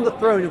sitting on the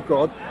throne of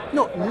God,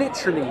 not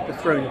literally the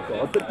throne of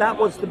God, but that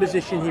was the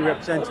position he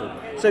represented.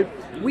 So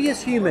we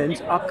as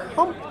humans are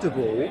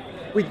comfortable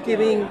with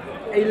giving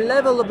a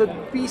level of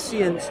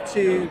obeisance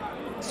to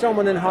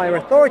someone in higher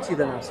authority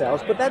than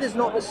ourselves, but that is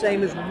not the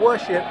same as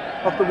worship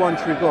of the one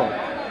true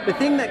God. The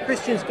thing that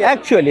Christians get...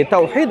 Actually,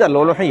 Tawheed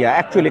al-Uluhiyyah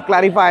actually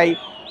clarify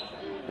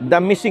the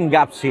missing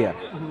gaps here.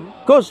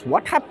 Because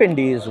what happened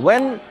is,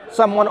 when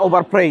someone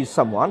overpraised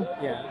someone,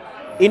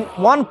 in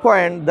one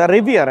point, the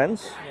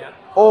reverence,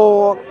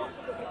 or,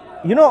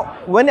 you know,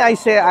 when I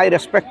say I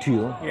respect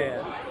you,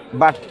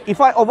 but if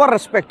I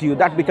over-respect you,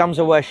 that becomes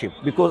a worship,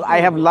 because I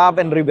have love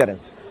and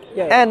reverence.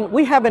 And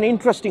we have an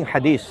interesting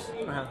hadith,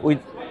 which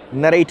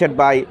narrated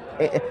by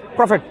a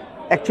Prophet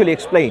actually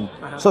explained.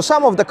 So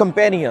some of the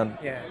companion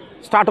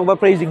start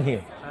overpraising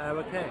him.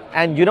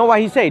 And you know what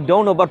he said?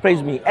 Don't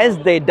overpraise me, as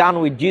they done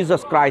with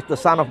Jesus Christ, the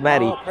Son of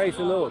Mary. Oh, praise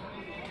the Lord.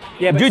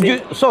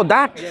 So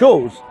that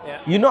shows,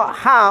 you know,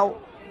 how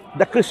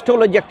the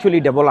Christology actually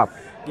developed.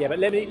 Yeah, but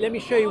let me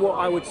show you what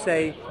I would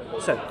say.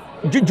 So,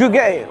 you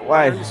get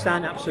I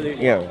understand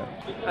absolutely. Yeah.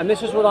 And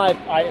this is what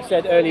I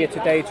said earlier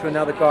today to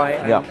another guy,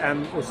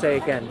 and will say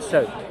again.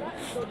 So,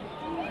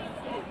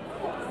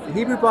 the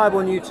Hebrew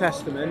Bible New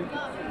Testament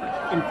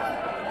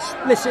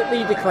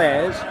explicitly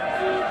declares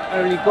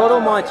only God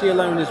Almighty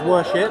alone is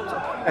worshipped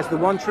as the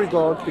one true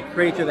God, the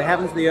creator of the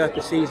heavens, the earth,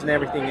 the seas, and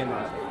everything in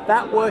them.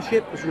 That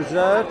worship is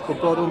reserved for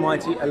God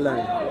Almighty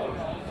alone.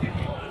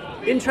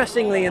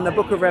 Interestingly, in the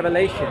book of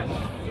Revelation,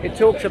 it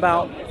talks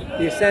about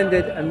the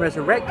ascended and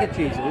resurrected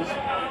Jesus,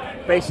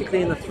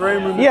 basically in the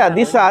throne room of heaven.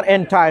 These are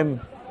end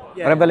time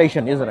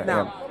revelation, isn't it?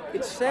 Now,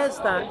 it says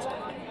that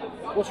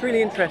what's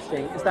really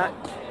interesting is that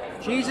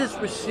Jesus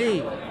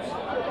receives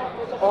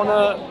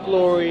honor,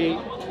 glory,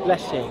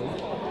 blessing,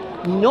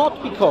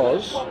 not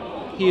because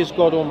he is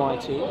God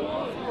Almighty,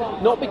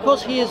 not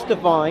because he is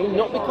divine,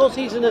 not because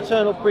he's an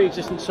eternal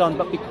pre-existent son,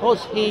 but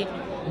because he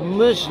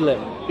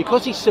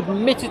because he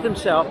submitted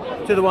himself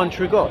to the one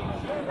true God.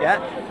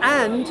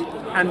 And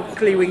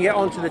clearly we can get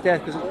on to the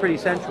death because it's pretty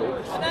central,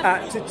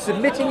 to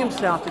submitting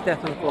himself to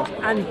death on the cross,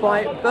 and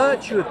by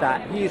virtue of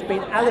that he has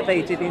been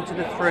elevated into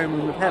the throne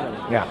room of heaven.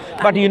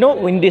 But you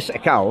know, in this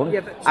account,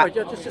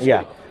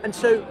 and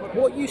so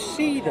what you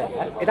see there,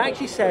 it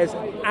actually says,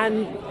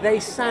 and they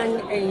sang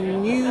a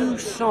new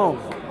song.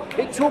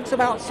 It talks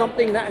about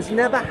something that has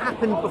never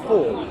happened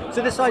before.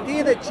 So this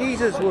idea that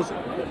Jesus was,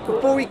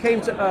 before he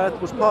came to earth,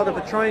 was part of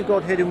a triune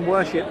Godhead in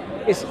worship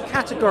is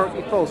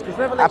categorically false. Because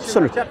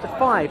Revelation chapter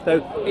 5,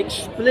 though,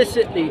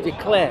 explicitly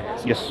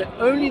declares that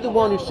only the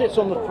one who sits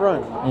on the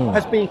throne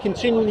has been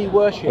continually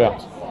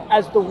worshipped.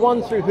 as the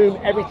one through whom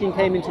everything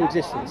came into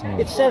existence.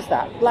 It says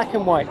that, black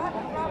and white,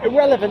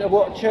 irrelevant of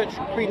what church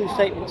creedal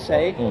statements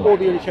say or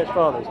the early church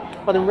fathers.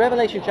 But in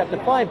Revelation chapter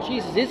 5,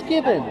 Jesus is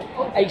given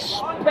a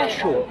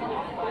special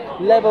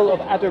level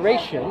of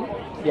adoration,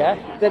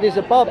 that is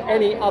above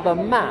any other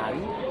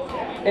man,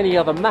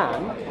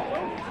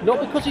 not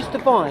because he's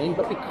divine,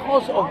 but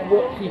because of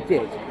what he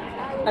did.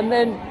 And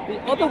then the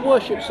other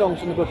worship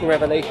songs in the book of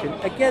Revelation,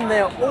 again, they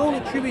are all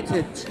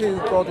attributed to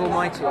God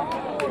Almighty.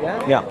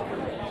 Yeah.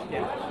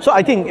 So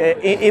I think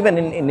even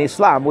in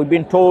Islam, we've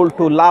been told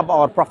to love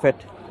our Prophet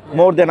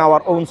more than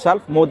our own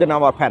self, more than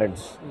our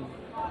parents.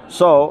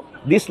 So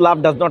this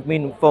love does not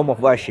mean form of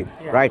worship,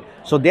 right?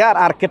 So there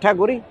are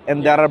category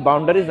and there are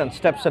boundaries and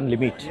steps and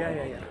limits.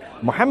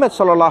 Muhammad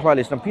sallallahu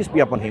alaihi wasallam, peace be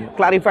upon him,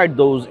 clarified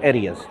those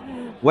areas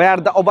where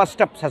the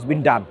oversteps has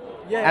been done.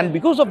 And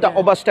because of the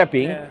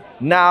overstepping,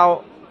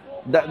 now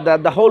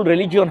the whole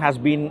religion has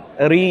been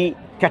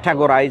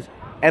recategorized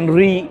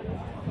and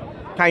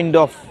kind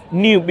of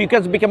new,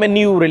 because it became a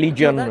new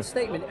religion. That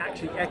statement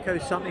actually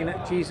echoes something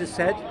that Jesus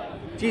said.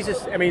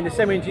 Jesus, I mean, the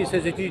same way Jesus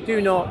says, if you do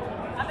not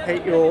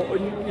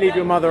leave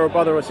your mother or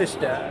brother or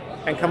sister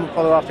and come and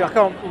follow after you. I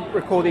can't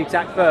recall the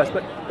exact verse,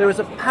 but there is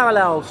a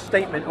parallel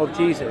statement of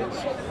Jesus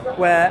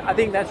where I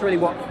think that's really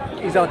what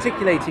he's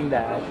articulating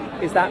there,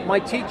 is that my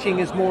teaching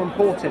is more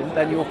important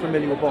than your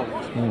familial bond.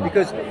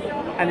 Because,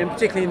 and in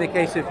particularly in the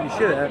case of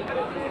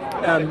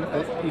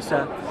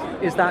Isa,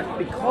 is that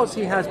because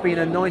he has been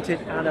anointed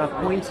and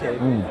appointed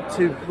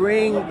to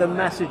bring the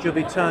message of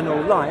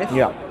eternal life,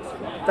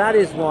 that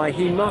is why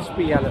he must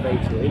be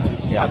elevated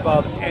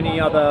above any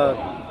other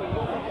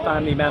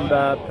family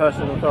member,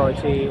 personal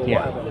authority, or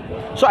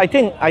whatever. So I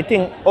think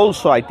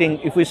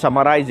if we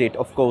summarize it,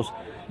 of course,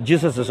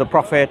 Jesus is a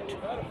prophet.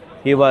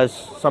 He was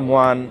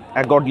someone,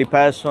 a godly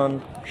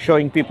person,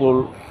 showing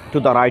people to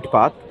the right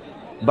path,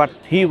 but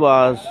he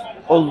was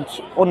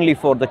also only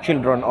for the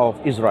children of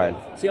Israel.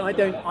 See, I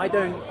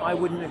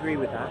wouldn't agree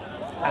with that.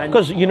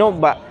 Because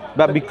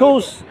but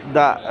because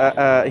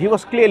he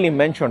was clearly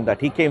mentioned that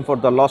he came for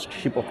the lost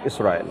sheep of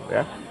Israel.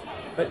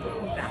 But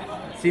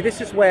see,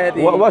 this is where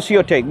the... What's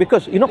your take?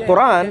 Because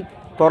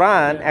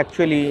Quran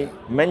actually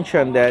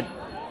mentioned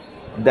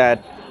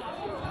that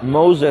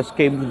Moses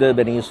came to the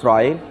Bani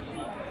Israel.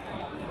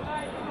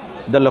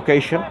 The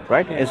location,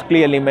 right? It's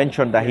clearly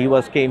mentioned that he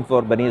came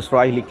for Bani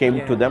Israel. He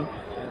came to them.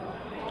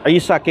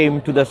 Isa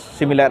came to the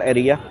similar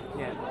area,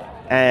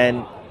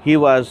 and he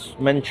was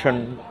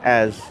mentioned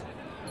as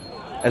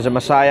a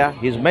Messiah.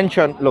 He's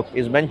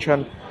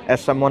mentioned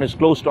as someone who is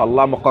close to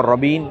Allah,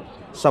 Muqarrabeen,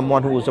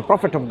 someone who is a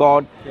prophet of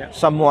God,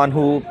 someone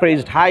who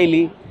praised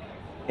highly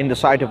in the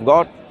sight of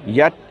God,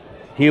 yet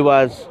he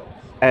was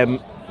a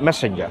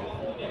messenger.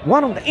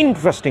 One of the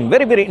interesting,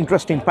 very, very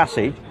interesting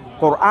passage,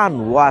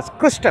 Quran was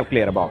crystal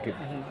clear about it.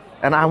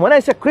 And when I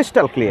say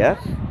crystal clear,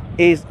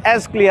 is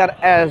as clear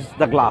as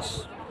the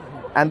glass.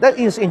 And that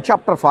is in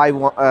chapter 5,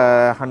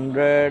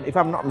 100, if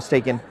I'm not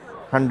mistaken,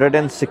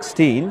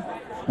 116,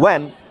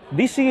 when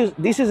this is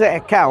an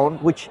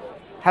account which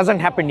hasn't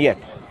happened yet.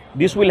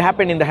 This will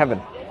happen in the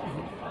heaven.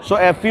 So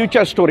a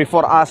future story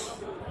for us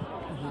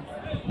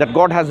that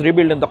God has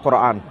revealed in the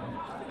Quran.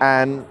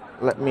 And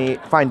let me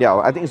find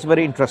out. I think it's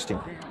very interesting.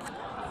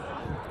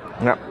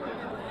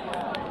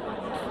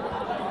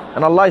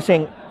 And Allah is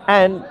saying,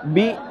 and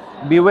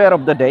beware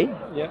of the day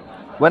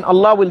when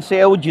Allah will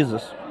say, "Oh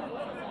Jesus,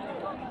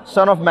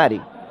 Son of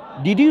Mary,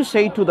 did you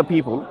say to the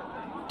people,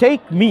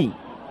 take me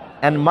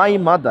and my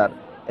mother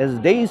as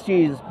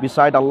deities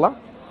beside Allah?"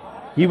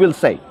 He will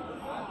say,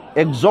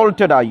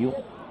 "Exalted are you.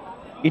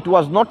 It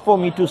was not for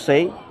me to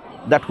say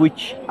that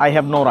which I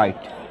have no right."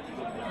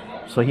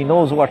 So he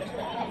knows what,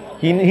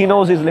 he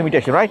knows his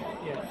limitation, right?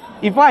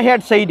 If I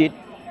had said it,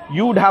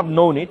 you would have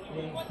known it.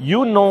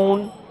 You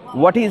known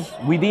what is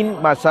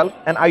within myself,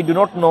 and I do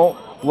not know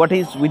what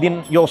is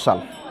within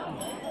yourself.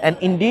 And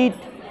indeed,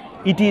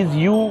 it is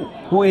you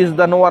who is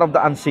the knower of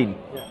the unseen.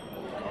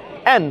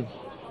 And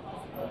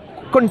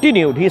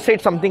continued, he said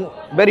something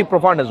very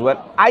profound as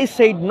well. I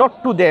said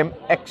not to them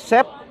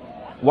except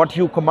what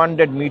you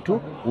commanded me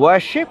to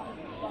worship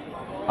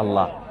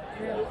Allah.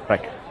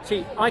 Right.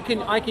 See, I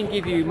can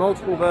give you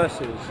multiple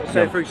verses.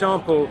 So for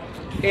example,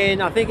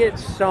 in I think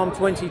it's Psalm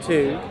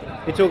 22,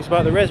 it talks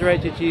about the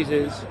resurrected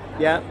Jesus,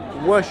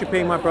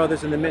 worshipping my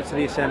brothers in the midst of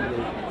the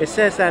assembly. It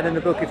says that in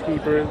the book of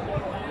Hebrew.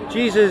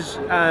 Jesus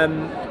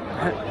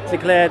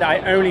declared, "I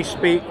only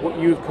speak what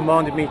you've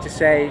commanded me to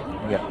say."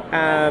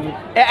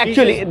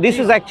 Actually, this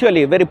is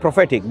actually very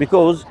prophetic,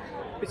 because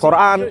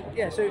Quran.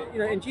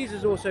 And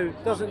Jesus also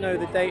doesn't know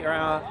the date or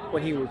hour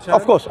when he will return.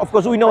 Of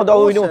course, we know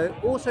that.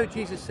 Also,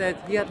 Jesus said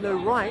he had no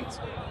right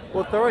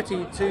or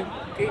authority to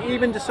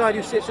even decide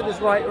who sits at his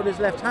right or his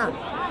left hand.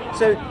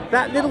 So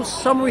that little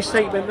summary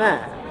statement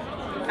there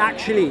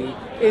actually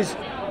is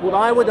what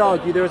I would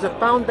argue. There is a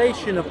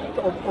foundation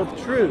of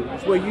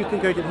truths where you can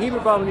go to the Hebrew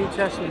Bible and New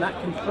Testament that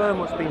confirm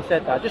what's been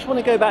said there. I just want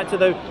to go back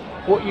to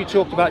what you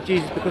talked about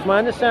Jesus, because my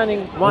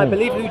understanding, my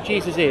belief who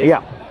Jesus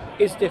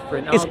is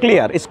different.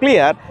 It's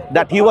clear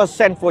that he was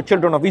sent for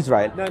children of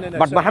Israel.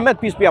 But Muhammad,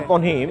 peace be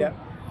upon him,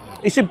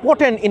 It's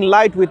important in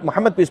light with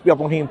Muhammad, peace be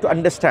upon him, to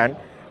understand,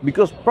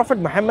 because Prophet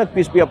Muhammad,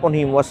 peace be upon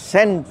him, was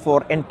sent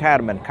for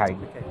entire mankind.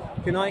 Okay.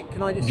 Can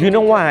I just... Do you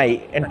know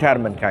why entire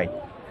mankind?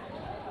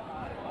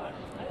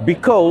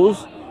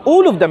 Because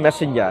all of the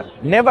messenger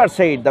never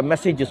said the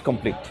message is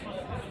complete.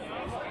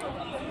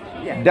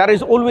 Yeah. There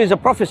is always a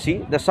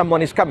prophecy that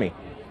someone is coming.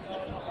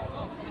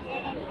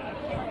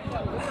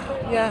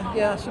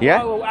 Yeah. So,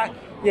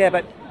 Yeah?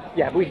 But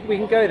we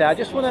can go there. I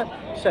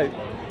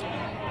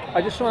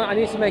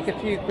need to make a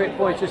few quick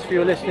points just for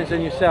your listeners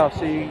and yourself,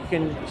 so you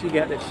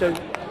get this. So,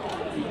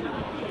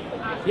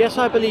 yes,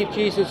 I believe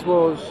Jesus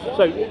was.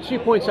 So, 2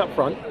 points up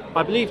front.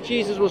 I believe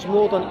Jesus was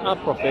more than a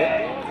prophet,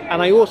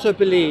 and I also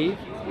believe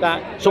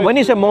that. So when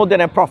you say more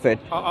than a prophet,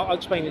 I'll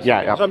explain this.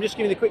 Yeah. So I'm just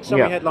giving the quick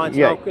summary headlines,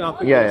 and I'll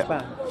quickly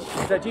expand.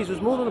 That Jesus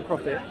was more than a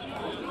prophet,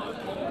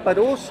 but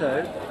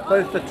also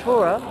both the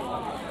Torah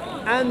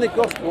and the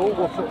Gospel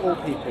were for all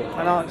people,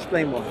 and I'll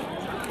explain why.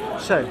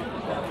 So,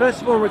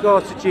 first of all, in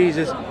regards to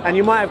Jesus, and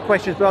you might have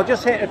questions, but I'll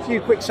just hit a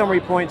few quick summary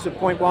points of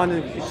point 1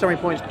 and summary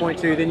points of point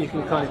 2, then you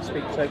can kind of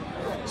speak.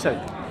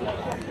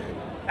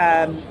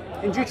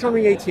 In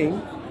Deuteronomy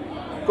 18,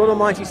 God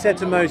Almighty said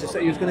to Moses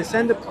that he was going to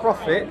send a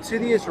prophet to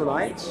the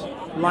Israelites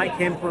like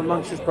him from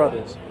amongst his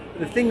brothers.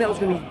 The thing that was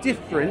going to be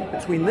different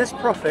between this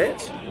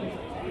prophet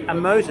and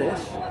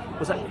Moses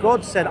was that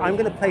God said, I'm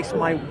going to place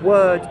my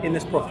word in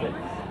this prophet,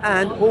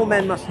 and all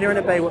men must hear and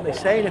obey what they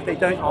say, and if they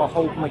don't, I'll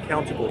hold them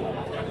accountable.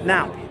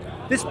 Now,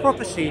 this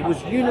prophecy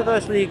was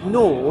universally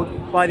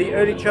ignored by the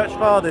early church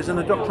fathers and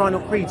the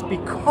doctrinal creeds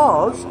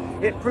because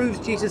it proves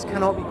Jesus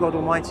cannot be God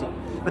Almighty.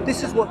 But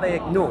this is what they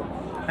ignore.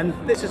 And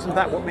this is in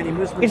fact what many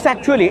Muslims... it's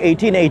actually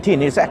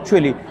 1818. It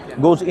actually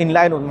goes in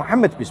line with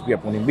Muhammad, peace be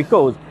upon him,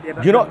 because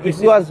if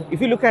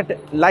you look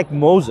at like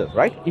Moses,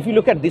 right? If you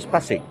look at this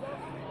passage,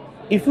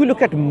 if you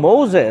look at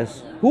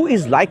Moses, who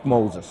is like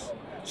Moses?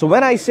 So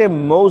when I say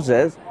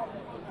Moses,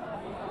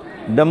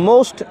 the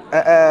most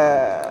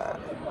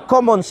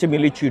common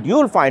similitude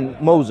you'll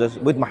find Moses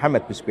with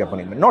Muhammad, peace be upon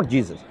him, not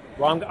Jesus.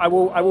 Well, I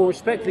will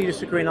respectfully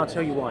disagree, and I'll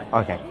tell you why.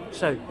 Okay.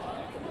 So,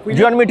 do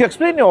you want me to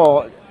explain,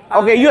 or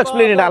okay, you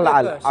explain it.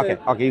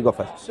 Okay, you go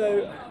first.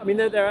 So, I mean,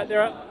 there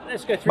are.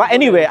 Let's go through. But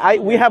anyway,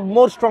 we have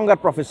more stronger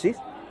prophecies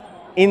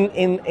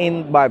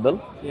in Bible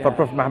for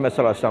Prophet Muhammad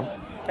sallallahu alaihi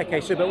wasallam. Okay,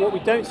 so but what we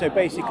don't. So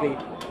basically,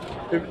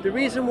 the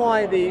reason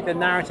why the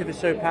narrative is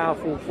so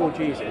powerful for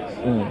Jesus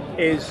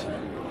is,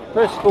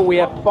 first of all, we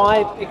have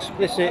 5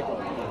 explicit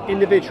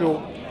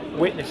individual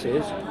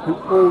witnesses who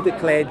all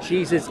declared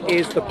Jesus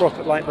is the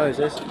prophet like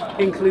Moses,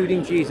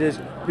 including Jesus,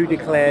 who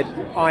declared,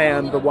 I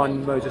am the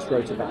one Moses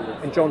wrote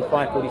about, in John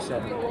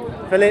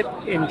 5:47. Philip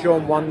in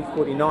John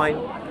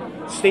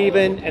 1:49,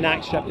 Stephen in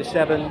Acts chapter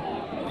 7,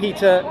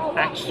 Peter,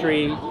 Acts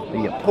 3,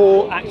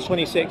 Paul, Acts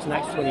 26 and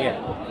Acts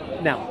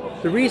 28. Now,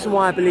 the reason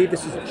why I believe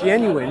this is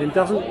genuine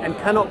and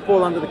cannot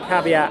fall under the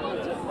caveat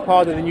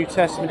part of the New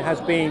Testament has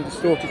been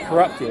distorted,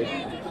 corrupted,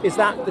 is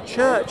that the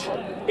church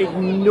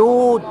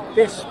ignored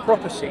this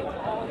prophecy,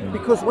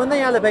 because when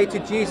they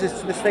elevated Jesus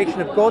to the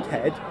station of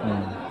Godhead,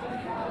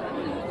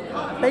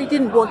 they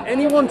didn't want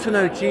anyone to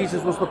know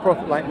Jesus was the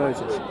prophet like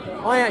Moses.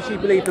 I actually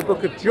believe the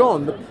book of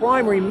John, the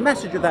primary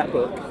message of that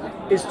book,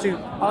 is to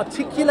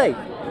articulate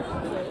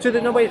to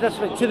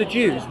the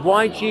Jews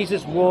why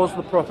Jesus was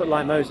the prophet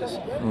like Moses.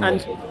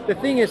 And the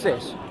thing is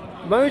this,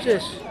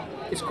 Moses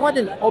is quite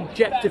an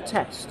objective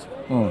test.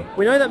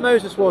 We know that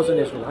Moses was an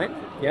Israelite,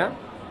 yeah?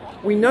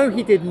 We know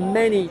he did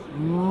many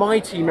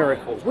mighty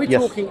miracles. We're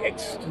talking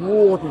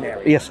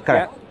extraordinary. Yes,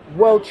 correct. Yeah?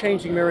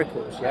 World-changing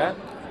miracles, yeah?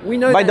 We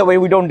know. By the way,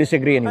 we don't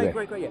disagree anyway.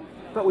 Great, yeah.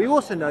 But we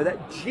also know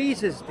that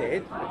Jesus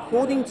did,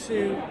 according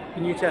to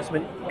the New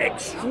Testament,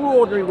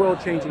 extraordinary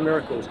world-changing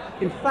miracles.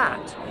 In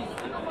fact,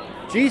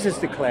 Jesus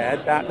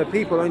declared that the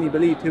people only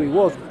believed who he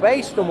was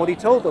based on what he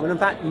told them. And in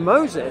fact,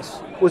 Moses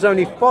was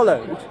only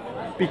followed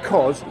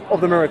because of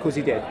the miracles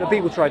he did. The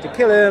people tried to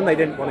kill him, they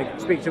didn't want to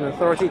speak to him in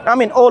authority. I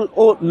mean,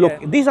 look,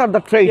 these are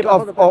the traits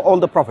of all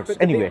the prophets,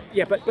 anyway.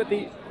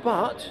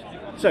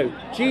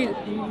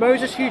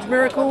 Moses, huge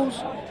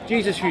miracles,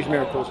 Jesus, huge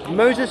miracles.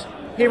 Moses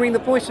hearing the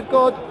voice of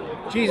God,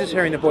 Jesus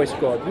hearing the voice of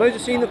God.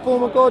 Moses seeing the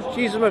form of God,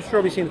 Jesus most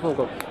probably seeing the form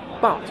of God.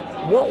 But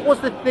what was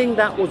the thing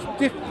that was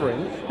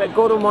different that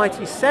God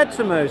Almighty said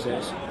to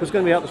Moses was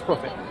going to be out this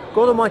prophet?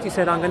 God Almighty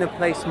said, I'm going to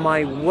place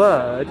my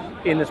word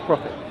in this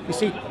prophet. You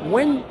see,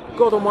 when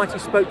God Almighty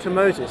spoke to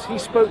Moses, he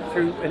spoke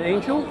through an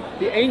angel.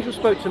 The angel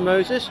spoke to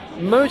Moses.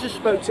 Moses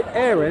spoke to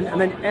Aaron, and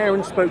then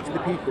Aaron spoke to the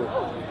people.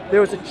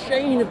 There was a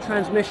chain of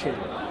transmission.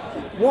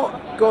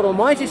 What God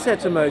Almighty said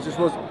to Moses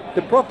was,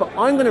 the prophet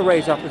I'm going to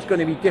raise up is going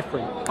to be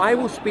different. I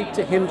will speak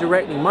to him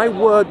directly. My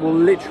word will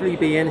literally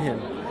be in him.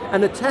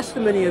 And the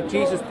testimony of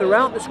Jesus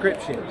throughout the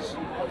scriptures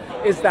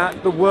is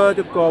that the word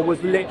of God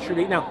was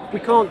literally, now I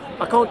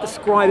can't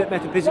describe it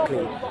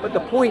metaphysically, but the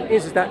point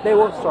is that there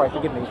was, sorry,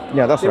 forgive me.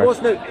 Yeah, that's there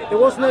right. There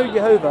was no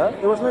Jehovah,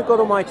 there was no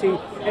God Almighty,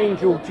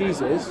 angel,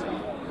 Jesus.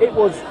 It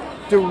was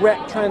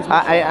direct transmission.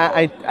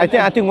 I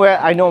think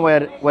I know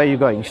where you're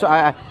going. So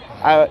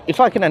if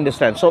I can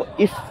understand, so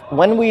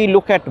when we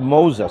look at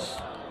Moses,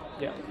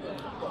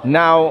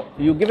 Now,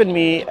 you've given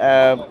me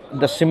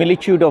the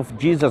similitude of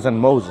Jesus and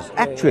Moses.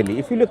 Actually,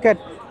 if you look at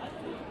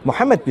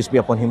Muhammad, peace be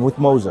upon him, with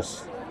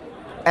Moses,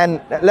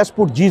 and let's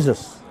put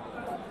Jesus,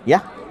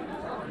 yeah,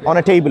 on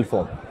a table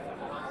form.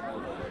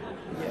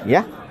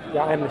 Yeah?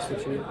 Yeah, I am listening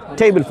to you.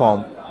 Table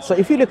form. So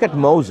if you look at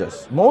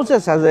Moses,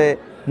 Moses has a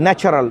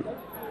natural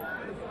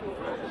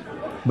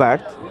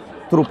birth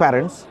through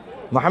parents.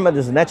 Muhammad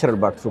is natural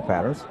birth through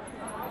parents.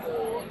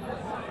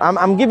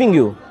 I'm giving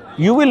you,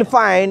 you will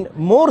find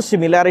more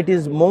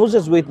similarities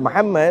Moses with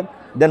Muhammad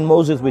than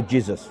Moses with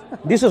Jesus.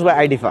 This is where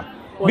I differ.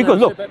 Well, Because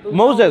no, look, but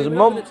Moses. we're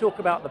not going to talk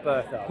about the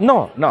birth. Though.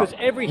 No. Because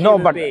every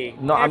human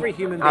being,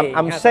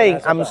 I'm has saying,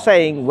 that as a birth.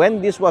 saying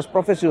when this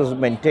prophecy was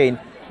maintained,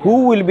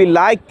 who will be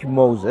like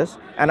Moses?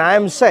 And I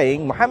am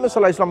saying Muhammad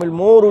sallallahu alaihi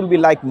wasallam will be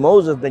like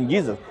Moses than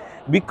Jesus,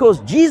 because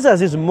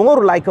Jesus is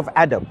more like of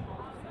Adam.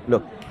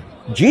 Look,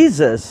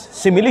 Jesus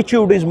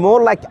similitude is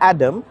more like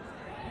Adam,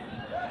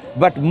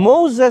 but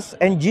Moses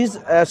and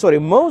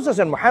Moses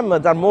and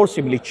Muhammad are more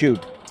similitude.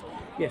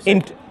 Yes.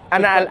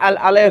 And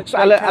I'll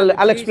explain.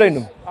 I'll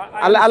explain.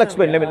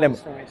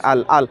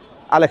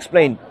 I'll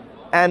explain.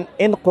 And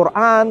in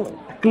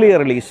Quran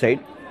clearly said.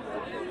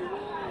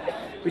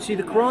 You see,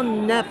 the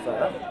Quran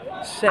never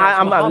says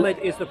Muhammad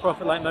is the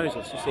prophet like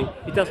Moses. You see,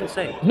 it doesn't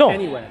say it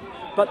anywhere.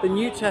 But the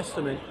New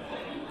Testament,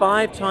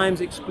 5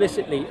 times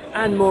explicitly,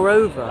 and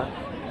moreover,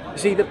 you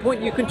see, the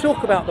point you can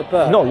talk about the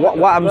birth. No,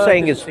 what I'm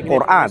saying is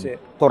Quran.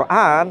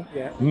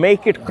 Quran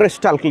make it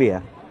crystal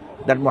clear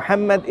that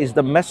Muhammad is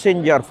the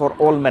messenger for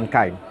all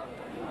mankind.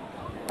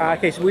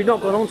 Okay, so we've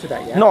not gone on to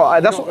that yet.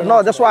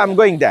 That's why I'm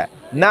going there.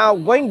 Now,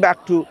 going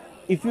back to,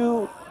 if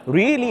you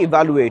really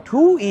evaluate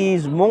who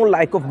is more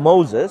like of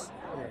Moses,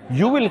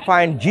 you will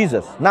find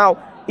Jesus. Now,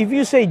 if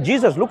you say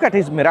Jesus, look at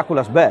his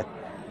miraculous birth.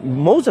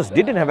 Moses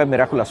didn't have a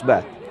miraculous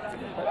birth.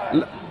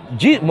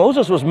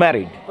 Moses was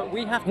married. But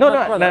we have to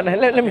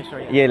let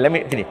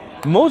me finish.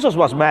 Moses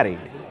was married.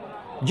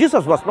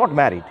 Jesus was not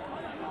married.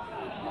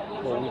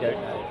 Well, we don't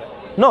know.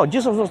 No,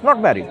 Jesus was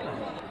not married.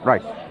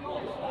 Right.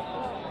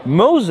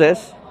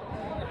 Moses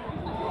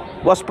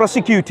was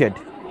persecuted.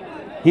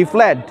 He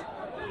fled.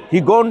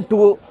 He gone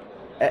to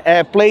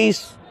a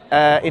place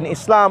in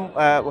Islam.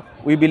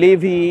 We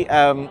believe he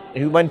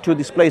went to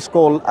this place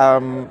called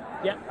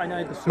yeah, I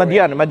know the story.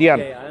 Madian.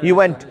 Yeah,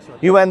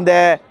 he went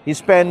there. He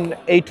spent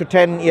 8 to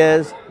 10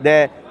 years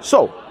there.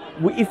 So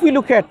if we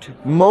look at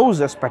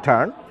Moses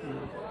pattern,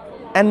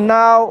 and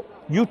now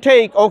you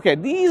take, okay,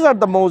 these are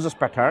the Moses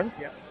pattern.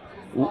 Yeah.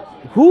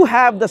 Who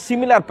have the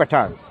similar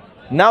pattern?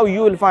 Now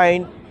you will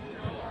find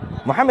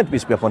Muhammad,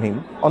 peace be upon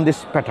him, on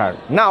this pattern.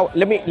 Now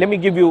let me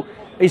give you.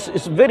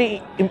 It's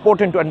very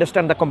important to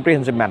understand the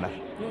comprehensive manner.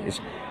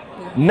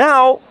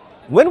 Now,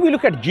 when we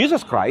look at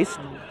Jesus Christ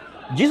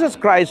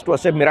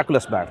was a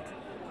miraculous birth.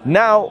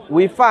 Now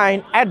we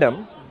find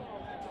Adam,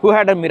 who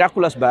had a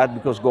miraculous birth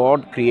because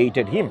God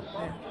created him.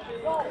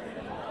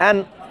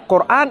 And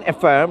Quran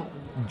affirmed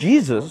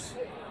Jesus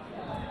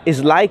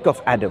is like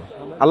of Adam.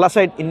 Allah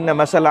said, "Inna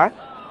masala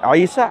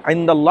Isa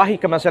inda Allahi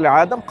ka masala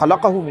Adam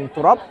khalaqahu min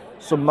turab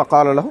summa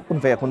qala lahu kun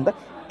fayakun."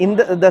 In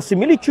the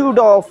similitude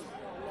of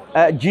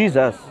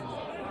Jesus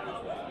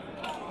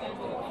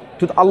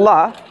to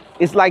Allah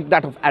is like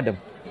that of Adam.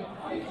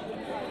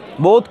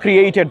 Both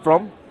created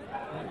by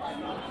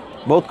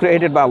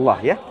Allah.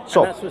 Yeah.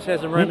 So and that's what it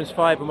says in Romans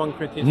 5 and 1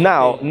 Corinthians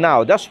 15.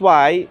 Now that's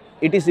why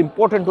it is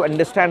important to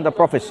understand the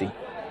prophecy.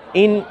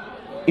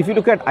 If you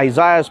look at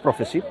Isaiah's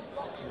prophecy,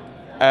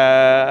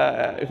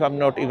 if I'm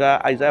not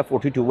Isaiah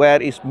 42,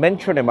 where is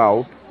mentioned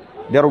about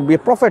there will be a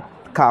prophet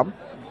come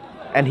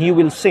and he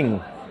will sing,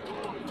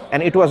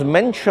 and it was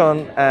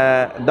mentioned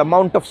the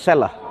Mount of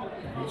Selah.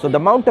 So the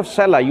Mount of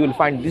Selah, you will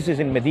find this is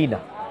in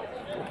Medina.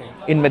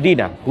 In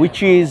Medina,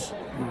 which is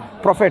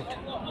prophet,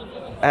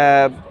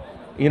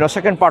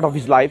 second part of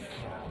his life,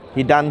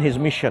 he done his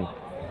mission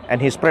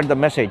and he spread the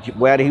message,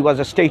 where he was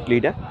a state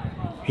leader.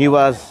 He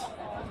was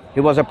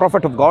a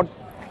prophet of God.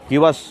 He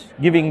was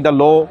giving the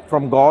law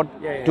from God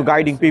to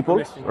guiding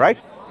people, right?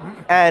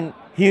 And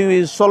he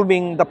is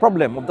solving the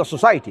problem of the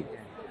society.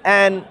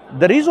 And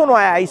the reason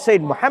why I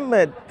said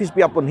Muhammad, peace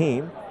be upon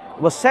him,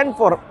 was sent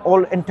for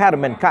all entire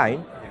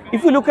mankind.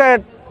 If you look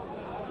at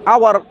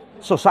our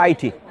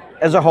society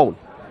as a whole,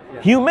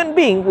 human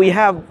being, we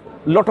have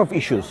lot of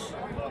issues.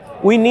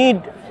 We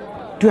need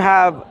to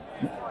have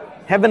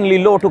heavenly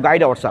law to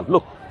guide ourselves.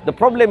 Look, the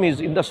problem is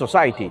in the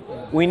society,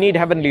 we need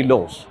heavenly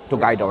laws to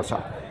guide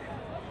ourselves.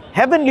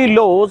 Heavenly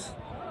laws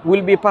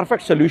will be a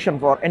perfect solution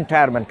for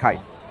entire mankind.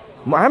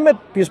 Muhammad,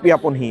 peace be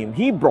upon him,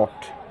 he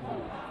brought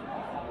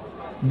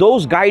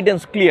those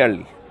guidance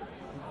clearly.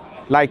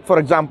 Like, for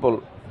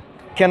example,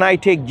 can I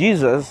take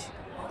Jesus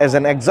as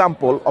an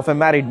example of a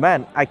married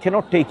man? I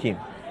cannot take him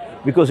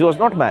because he was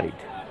not married.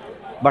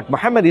 But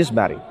Muhammad is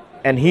married,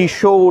 and he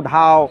showed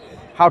how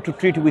to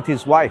treat with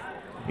his wife.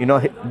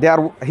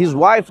 His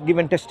wife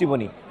given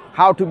testimony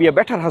how to be a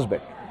better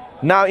husband.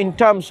 Now, in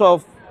terms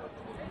of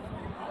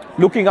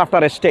looking after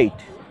a state,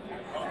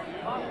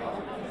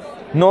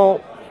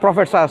 no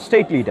prophets are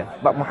state leader,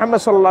 but Muhammad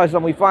sallallahu alaihi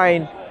wasallam, we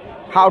find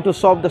how to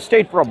solve the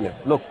state problem.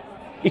 Look,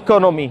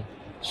 economy,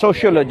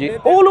 sociology,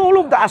 all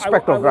of the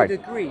aspect of right. I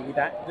would agree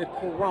that the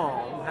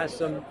Quran has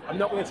some. I'm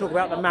not going to talk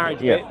about the marriage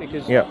bit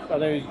because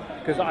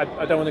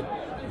I don't want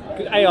to.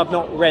 I've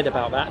not read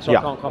about that, so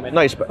I can't comment.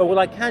 No, but what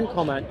I can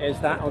comment is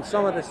that on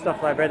some of the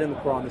stuff I've read in the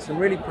Quran, there's some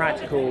really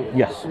practical,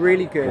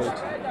 really good,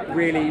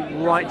 really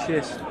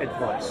righteous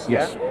advice.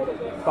 Yes.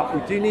 Yeah? But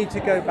we do need to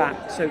go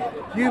back. So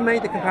you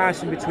made the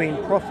comparison between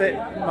Prophet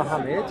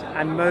Muhammad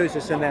and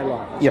Moses in their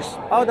lives. Yes.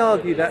 I would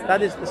argue that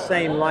that is the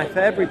same life for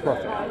every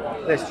prophet.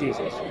 There's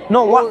Jesus.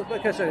 No, what?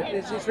 Because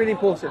it's really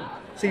important.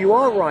 So you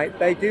are right,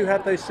 they do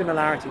have those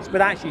similarities,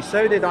 but actually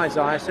so did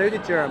Isaiah, so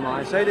did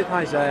Jeremiah, so did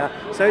Isaiah,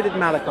 so did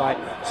Malachi,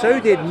 so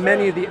did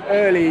many of the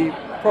early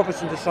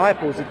prophets and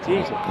disciples of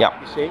Jesus.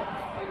 Yeah. You see?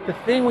 The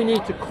thing we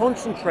need to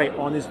concentrate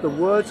on is the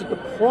words of the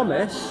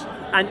promise,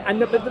 and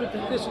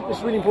this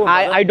is really important.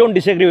 I don't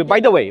disagree with.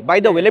 By the way,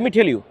 let me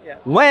tell you,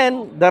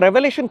 when the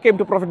revelation came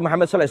to Prophet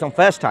Muhammad sallallahu alaihi wasallam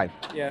first time,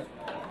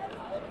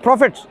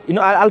 prophets,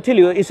 I'll tell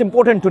you, it's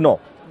important to know.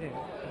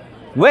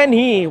 When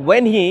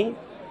he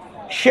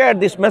shared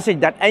this message,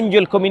 that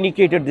angel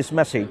communicated this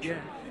message,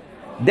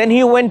 then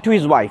he went to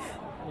his wife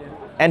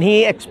and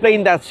he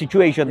explained that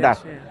situation,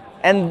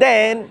 and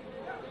then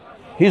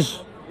his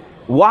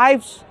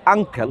wife's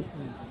uncle,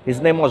 his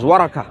name was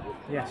Waraka.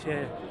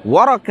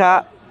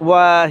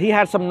 Waraka, he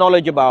had some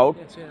knowledge about,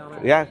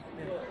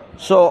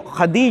 so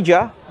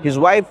Khadija, his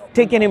wife,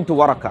 taken him to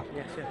Waraka.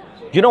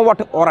 You know what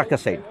Waraka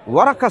said?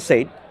 Waraka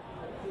said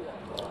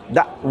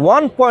that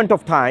one point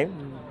of time,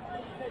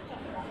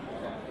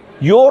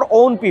 your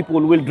own people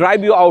will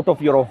drive you out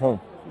of your home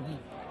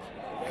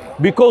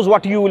because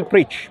what you will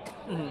preach.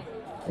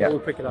 We'll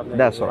pick it up later.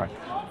 That's all right.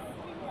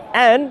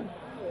 And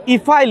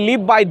if I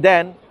live by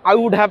then, I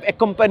would have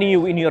accompanied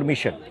you in your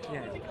mission.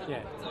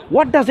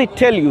 What does it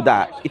tell you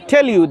that? It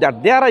tells you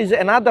that there is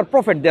another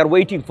prophet they're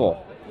waiting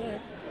for.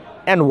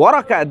 And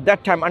Waraka at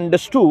that time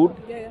understood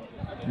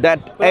that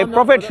a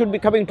prophet should be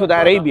coming to the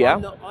Arabia.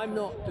 I'm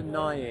not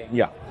denying.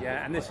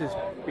 And this is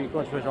being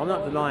controversial. I'm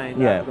not denying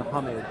that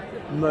Muhammad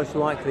most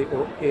likely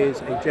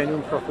is a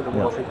genuine prophet of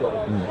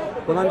God.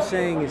 What I'm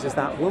saying is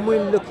that when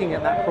we're looking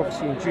at that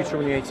prophecy in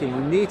Deuteronomy 18,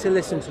 we need to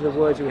listen to the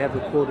words we have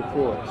recorded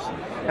for us.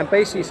 And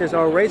basically, it says,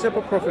 "I'll raise up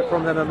a prophet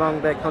from them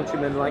among their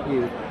countrymen like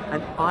you,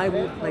 and I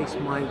will place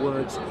my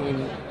words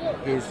in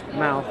his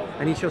mouth,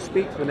 and he shall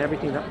speak to them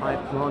everything that I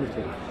have commanded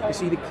him." You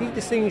see, the key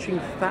distinguishing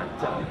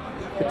factor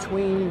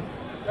between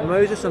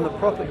Moses and the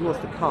prophet who was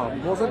to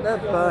come wasn't their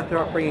birth, their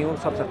upbringing, all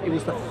that stuff. It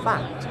was the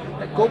fact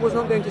that God was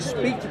not going to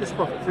speak to this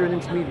prophet through an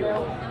intermediary.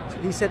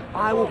 He said,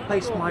 "I will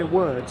place my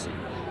words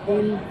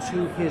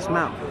into his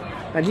mouth,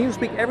 and he will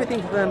speak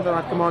everything to them that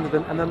I've commanded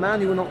them, and the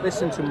man who will not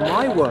listen to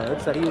my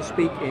words that he will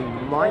speak in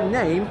my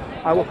name,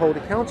 I will hold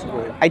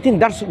accountable." I think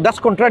that's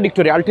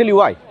contradictory. I'll tell you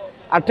why.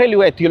 I'll tell you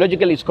why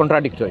theologically it's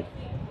contradictory.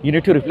 You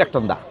need to reflect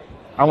on that.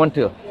 I want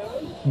to.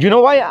 Do you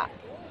know why?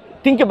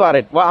 Think about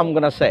it, what I'm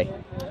going to say.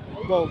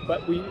 Well,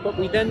 but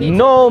we then need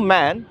no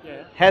man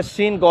has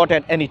seen God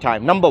at any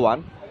time. Number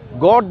one,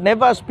 God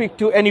never speaks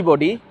to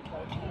anybody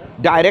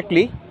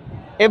directly.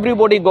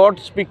 Everybody God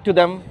speaks to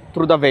them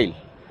through the veil.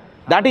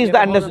 That is the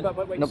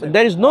understanding.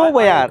 There is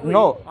nowhere.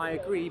 I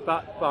agree,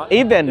 but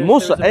even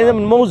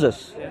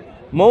Moses.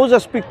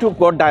 Moses speaks to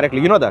God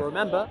directly. You know that.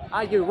 Remember,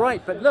 you're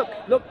right. But look.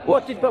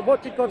 What did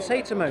God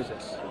say to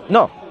Moses?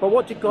 No. But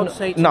what did God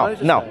say to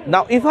Moses?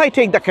 Now, if I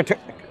take the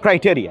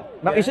criteria,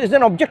 now it's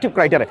an objective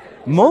criteria.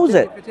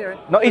 Moses.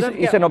 No,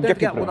 it's an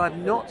objective criteria. What I've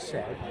not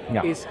said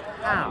is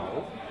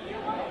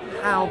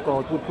how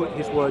God would put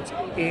his words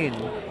in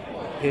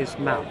his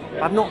mouth.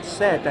 I've not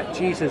said that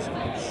Jesus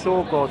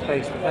saw God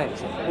face to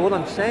face. All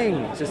I'm saying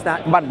is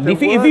that. But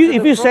if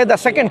you say the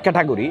second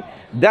category,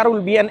 there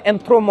will be an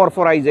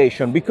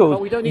anthropomorphization because.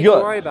 But we don't need to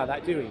worry about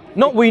that, do we?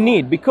 No, we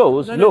need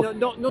because look.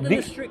 Not in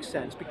a strict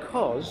sense,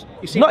 because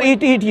you see. No,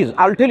 it is.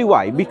 I'll tell you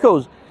why.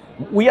 Because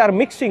we are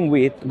mixing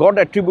with God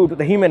attribute to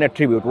the human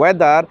attribute.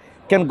 Whether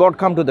can God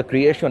come to the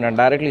creation and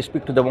directly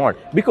speak to the world?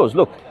 Because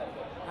look.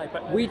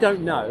 But we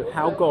don't know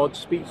how God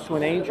speaks to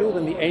an angel,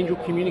 then the angel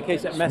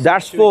communicates that message.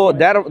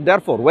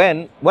 Therefore,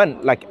 when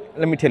like,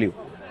 let me tell you,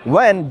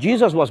 when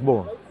Jesus was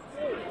born,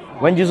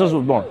 what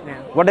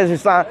is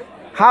his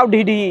how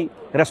did he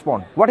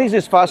respond? What is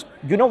his first?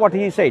 You know what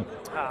he said?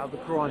 The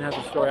Quran has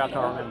a story, I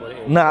can't remember what it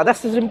is. Nah,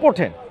 this is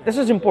important. This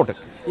is important.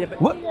 Yeah,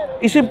 but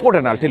it's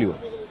important, I'll tell you.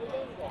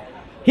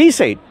 He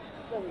said,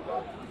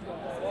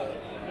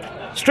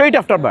 straight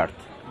after birth,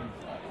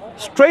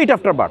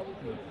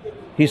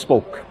 he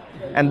spoke.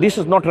 And this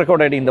is not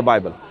recorded in the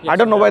Bible. Yes, I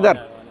don't know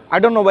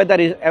whether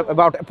it's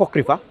about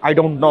Apocrypha. I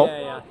don't know.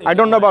 I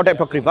don't know about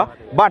Apocrypha.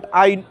 But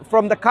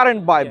from the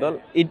current Bible,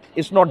 it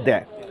is not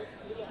there.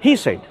 He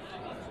said,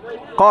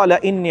 قَالَ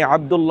إِنِّي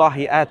عَبْدُ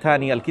اللَّهِ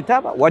آتَانِيَ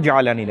الْكِتَابَ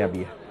وَجَعَلَنِي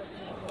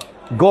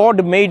نَبِيًّا.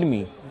 God made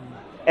me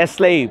a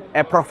slave,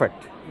 a prophet.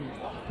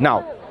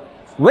 Now,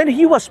 when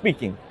he was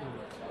speaking,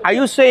 are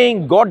you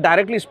saying God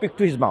directly speak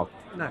to his mouth?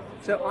 No.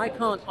 So I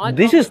can't.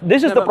 This is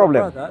the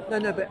problem. Brother,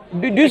 no,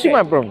 but Do you see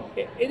my problem?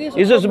 It is.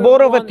 It's just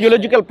more of a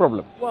theological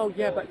problem. Well,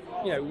 yeah, but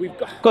we've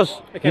got.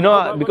 Because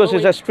because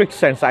it's a strict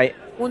sense.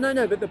 Well,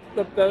 no, but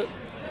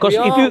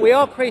because we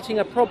are creating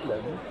a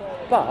problem,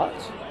 but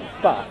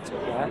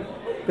yeah,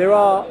 there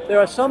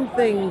are some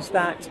things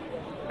that,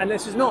 and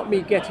this is not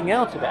me getting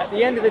out of it. At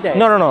the end of the day,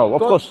 no,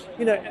 of course.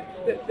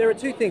 There are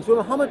two things. When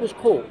Muhammad was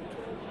called,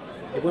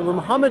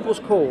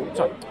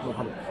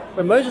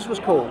 when Moses was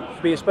called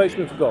to be a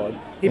spokesman for God,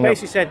 he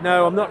basically said,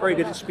 "No, I'm not very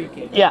good at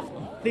speaking. Yeah.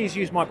 Please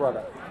use my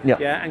brother."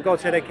 Yeah. And God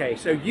said, "Okay,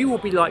 so you will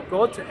be like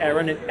God to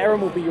Aaron, and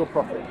Aaron will be your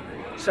prophet."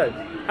 So,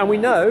 and we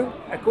know,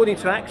 according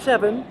to Acts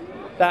 7,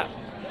 that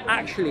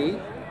actually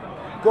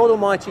God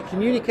Almighty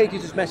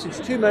communicated his message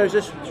to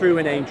Moses through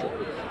an angel.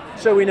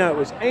 So we know it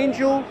was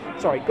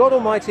God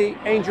Almighty,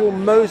 angel,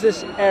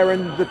 Moses,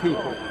 Aaron, the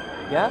people.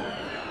 Yeah?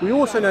 We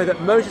also know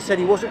that Moses said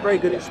he wasn't very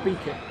good at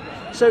speaking.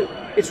 So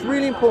it's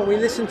really important we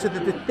listen to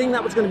the thing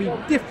that was going to be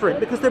different,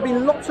 because there have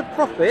been lots of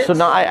prophets. So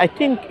now I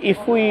think if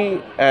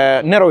we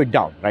narrow it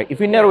down, right? If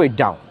we narrow it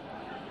down,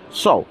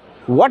 so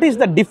what is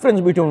the difference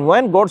between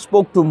when God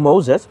spoke to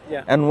Moses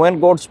and when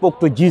God spoke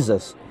to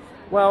Jesus?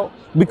 Well,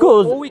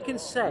 because all we can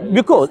say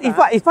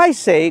if I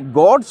say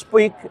God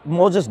spoke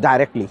Moses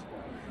directly,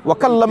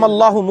 وَكَلَّمَ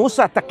اللَّهُ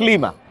مُوسَى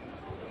تَكْلِيمًا,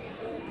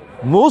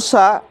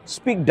 Musa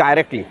speak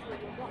directly.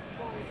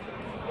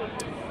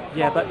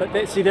 Yeah,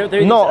 but see, there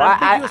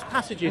are ambiguous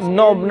passages.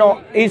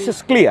 No,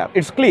 it's clear.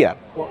 It's clear.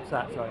 What's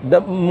that? Sorry.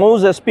 The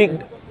Moses speak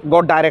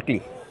God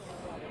directly.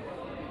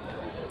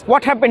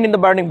 What happened in the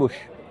burning bush?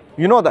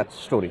 You know that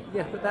story.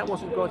 Yes, but that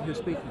wasn't God who was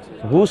speaking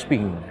to. Who's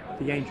speaking?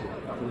 The angel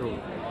of the Lord.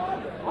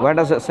 Where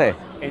does it say?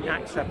 In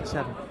Acts chapter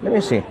 7. Let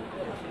me see.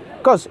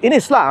 Because in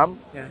Islam,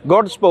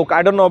 God spoke.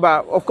 I don't know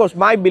about. Of course,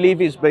 my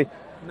belief is.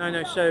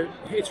 No. So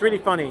it's really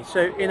funny. So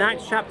in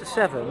Acts chapter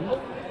 7,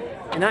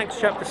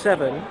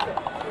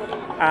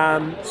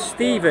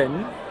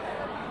 Stephen.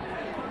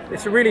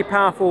 It's a really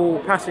powerful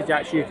passage,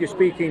 actually, if you're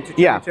speaking to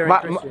Trinitarian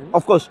Christians.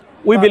 Of course,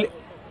 we believe.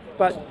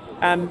 But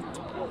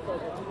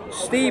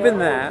Stephen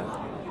there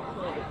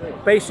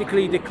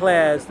basically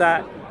declares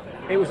that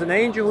it was an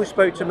angel who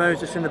spoke to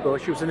Moses in the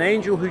bush. It was an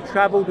angel who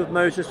traveled with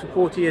Moses for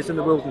 40 years in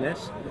the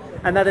wilderness,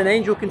 and that an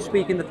angel can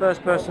speak in the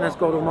first person as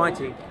God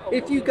Almighty.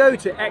 If you go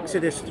to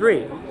Exodus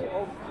 3,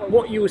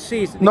 what you will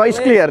see is... No, it's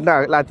clear.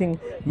 No, I think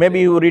maybe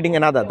you were reading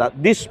another.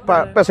 That this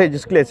passage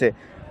is clear. Say,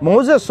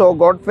 Moses saw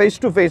God face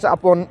to face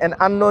upon an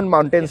unknown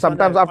mountain.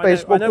 Sometimes after he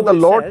spoke to the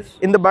Lord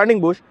in the burning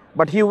bush,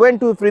 but he went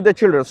to free the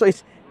children. So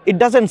it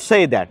doesn't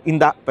say that in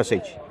that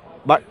passage.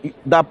 But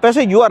the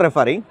passage you are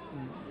referring,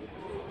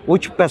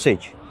 which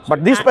passage?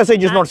 But this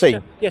passage is not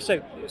saying. Yeah,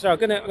 so I'm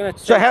gonna.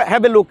 So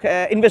have a look,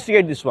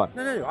 investigate this one.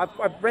 No.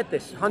 I've read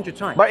this 100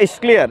 times. But it's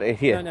clear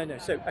here. No.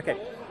 So okay,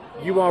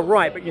 you are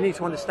right, but you need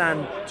to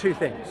understand two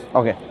things.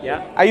 Okay.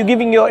 Yeah. Are you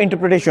giving your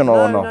interpretation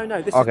or no?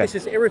 No. This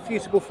is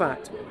irrefutable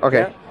fact. Okay.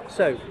 Yeah?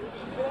 So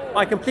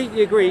I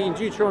completely agree. In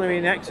Deuteronomy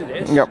and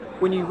Exodus,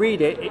 when you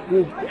read it, it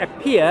will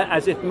appear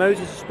as if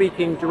Moses is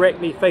speaking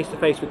directly face to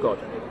face with God.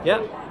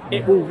 Yeah.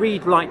 It will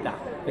read like that.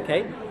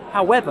 Okay.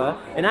 However,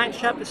 in Acts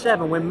chapter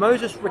 7, when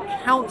Moses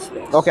recounts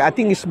this... Okay, I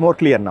think it's more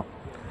clear now.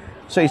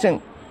 So he's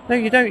saying... No,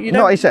 you don't.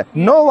 No, he said,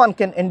 no one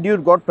can endure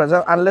God's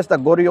presence unless the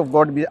glory of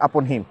God be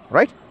upon him,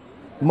 right?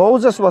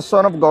 Moses was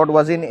son of God,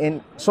 was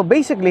in... So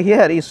basically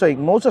here he's saying,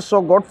 Moses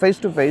saw God face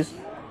to face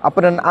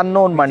upon an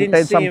unknown mountain. He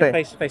didn't see him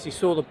face to face, he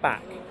saw the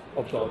back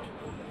of God.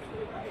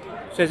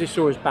 It says he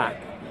saw his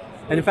back.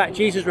 And in fact,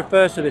 Jesus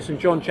refers to this in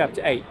John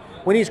chapter 8.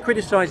 When he's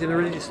criticizing the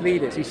religious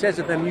leaders, he says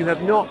of them, "You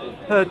have not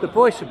heard the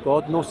voice of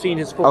God, nor seen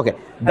his form." Okay.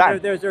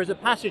 There's a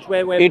passage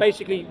where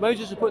basically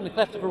Moses is put in the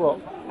cleft of a rock,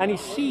 and he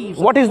sees...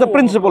 What is the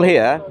principle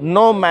here?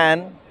 No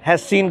man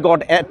has seen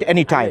God at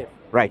any time.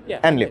 Right. Yeah,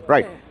 and live.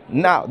 Right.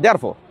 Yeah. Now,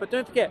 therefore... But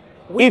don't forget,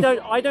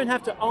 I don't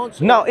have to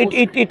answer... Now,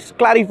 it's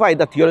clarify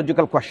the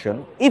theological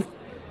question. If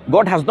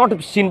God has not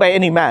been seen by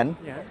any man,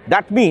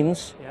 that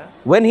means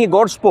when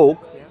God spoke,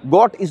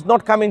 God is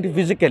not coming to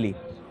physically.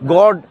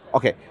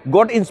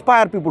 God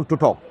inspire people to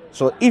talk.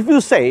 So if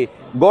you say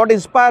God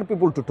inspire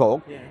people to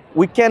talk,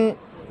 we can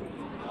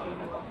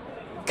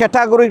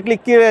categorically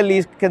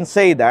clearly can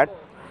say that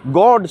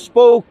God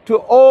spoke to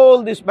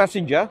all this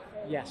messenger.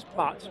 Yes,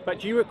 but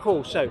do you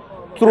recall, so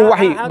through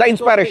Wahi, the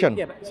inspiration.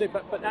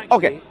 But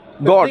actually,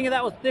 the thing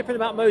that was different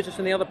about Moses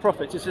and the other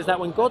prophets is that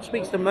when God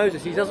speaks to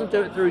Moses, he doesn't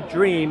do it through a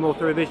dream or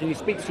through a vision. He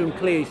speaks to him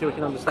clearly so we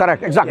can understand.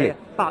 Correct, exactly.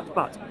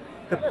 But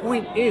the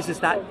point is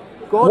that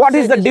God what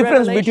is the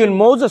difference between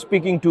Moses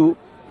speaking to?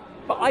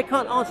 But I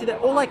can't answer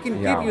that. All I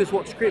can give you is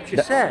what Scripture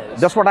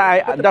says. That's what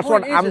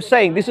I'm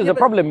saying. This is a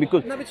problem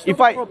because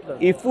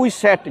if we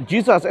set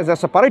Jesus as a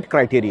separate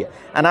criteria,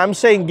 and I'm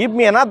saying give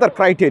me another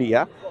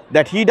criteria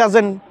that he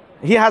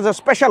has a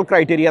special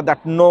criteria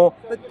that no.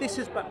 But this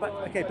is but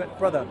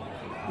brother,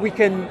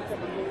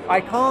 I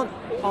can't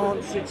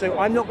answer it. So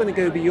I'm not going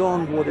to go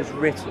beyond what is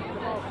written.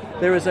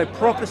 There is a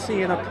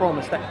prophecy and a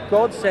promise that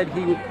God said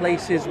he would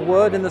place his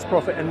word in this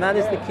prophet, and that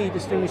is the key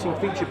distinguishing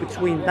feature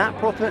between that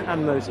prophet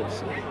and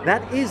Moses.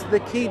 That is the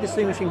key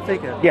distinguishing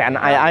figure. Yeah, and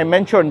I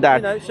mentioned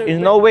that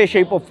in no way,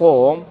 shape or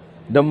form,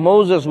 the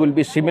Moses will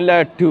be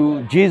similar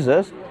to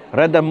Jesus,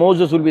 rather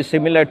Moses will be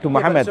similar to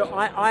Muhammad. So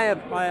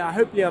I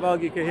hopefully I've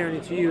argued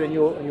coherently to you and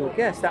your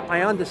guests that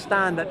I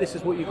understand that this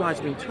is what you guys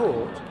have been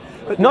taught.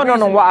 But no,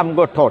 what I'm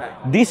got taught.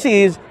 This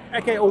is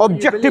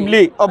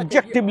objectively,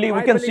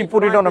 we can see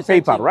put it on a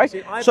paper, right?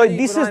 So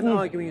this is I'm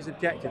arguing is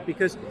objective,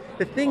 because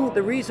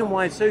the reason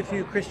why so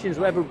few Christians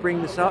will ever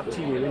bring this up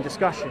to you in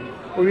discussion,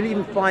 or you'll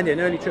even find it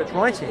in early church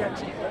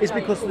writings, is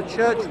because the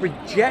church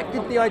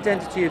rejected the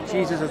identity of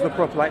Jesus as the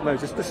prophet like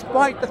Moses,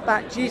 despite the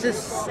fact Jesus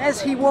says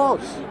he was.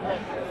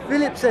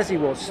 Philip says he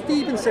was,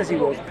 Stephen says he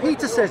was,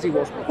 Peter says he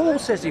was, Paul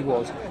says he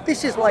was.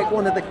 This is like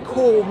one of the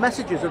core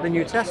messages of the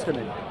New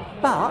Testament.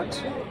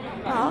 But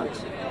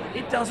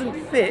it doesn't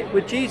fit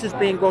with Jesus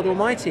being God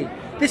Almighty.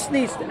 This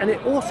needs, and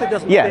it also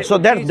doesn't fit. Yeah, so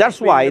that's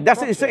why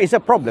it's a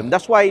problem.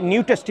 That's why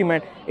New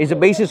Testament is a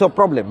basis of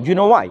problem. Do you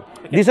know why?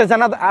 Okay. This is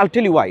another. I'll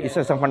tell you why. It's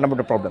a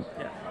fundamental problem.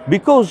 Yeah.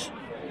 Because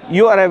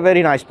you are a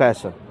very nice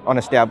person.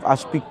 Honestly, I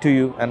speak to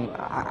you and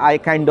I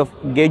kind of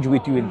engage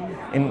with you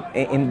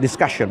in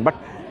discussion. But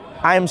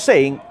I am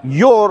saying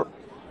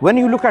when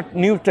you look at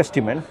New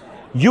Testament,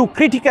 you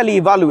critically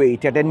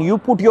evaluate it and you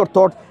put your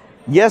thought.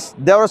 Yes,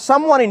 there was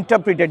someone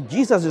interpreted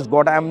Jesus is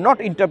God. I am not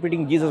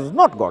interpreting Jesus is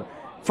not God.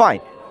 Fine.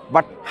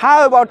 But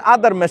how about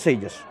other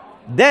messages?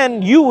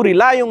 Then you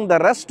rely on the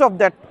rest of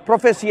that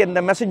prophecy and the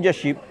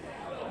messengership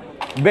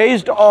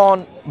based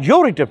on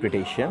your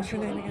interpretation. What's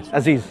your name again?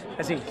 Aziz.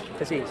 Aziz.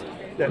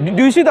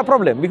 Do you see the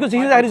problem? Because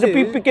there is a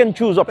pick and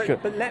choose option.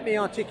 But let me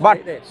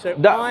articulate this. So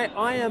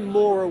I am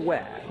more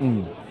aware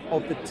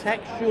of the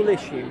textual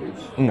issues,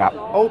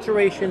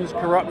 alterations,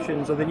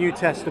 corruptions of the New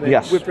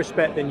Testament with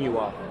respect than you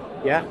are.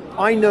 Yeah,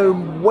 I know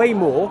way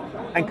more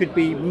and could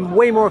be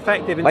way more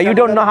effective. But you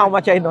don't know how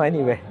much I know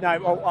anyway. No,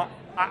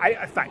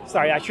 in fact,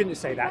 sorry, I shouldn't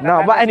say that.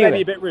 No, but anyway,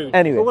 maybe a bit rude.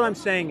 Anyway, but what I'm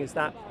saying is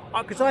that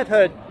because I've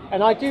heard,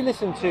 and I do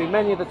listen to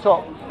many of the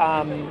top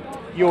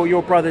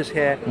your brothers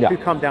here who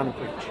come down and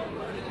preach.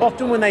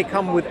 Often when they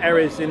come with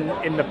errors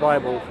in the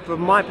Bible,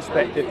 from my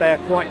perspective, they are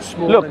quite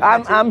small. Look,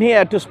 I'm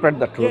here to spread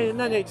the truth. Yeah,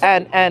 no,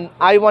 exactly. And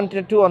I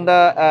wanted to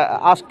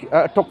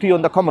talk to you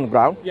on the common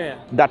ground. Yeah.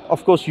 That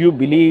of course you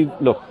believe.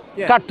 Look.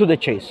 Yeah. Cut to the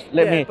chase.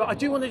 But I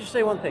do want to just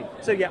say one thing.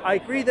 So yeah, I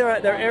agree there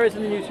are errors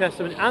in the New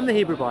Testament and the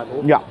Hebrew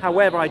Bible. Yeah.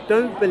 However, I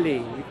don't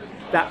believe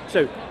that.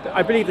 So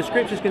I believe the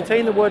scriptures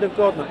contain the word of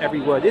God. Not every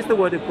word is the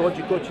word of God.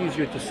 You've got to use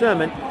your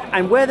discernment.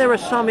 And where there are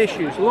some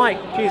issues, like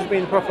Jesus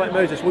being the prophet like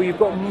Moses, where you've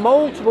got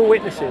multiple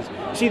witnesses.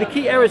 See, the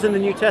key errors in the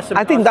New Testament.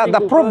 I think that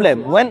the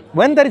problem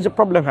when there is a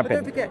problem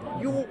happening. But don't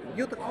forget,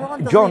 you're the Quran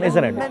doesn't John, even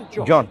isn't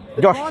it? Josh,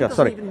 the Quran doesn't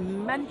sorry.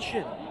 even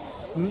mention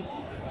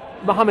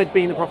Muhammad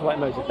being the prophet like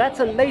Moses.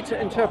 That's a later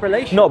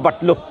interpolation. No,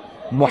 but look,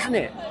 isn't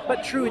it?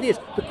 But true it is.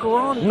 The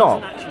Quran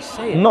doesn't actually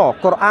say it. No,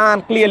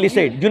 Quran clearly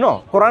said. You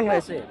know, Quran.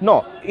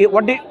 No,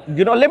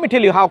 let me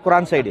tell you how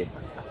Quran said it.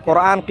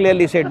 Quran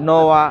clearly said,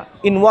 Noah,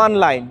 in one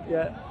line.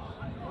 Yeah.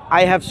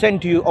 I have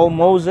sent you, O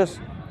Moses,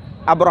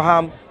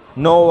 Abraham,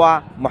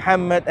 Noah,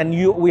 Muhammad, and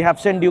you. We have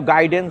sent you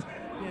guidance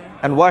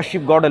and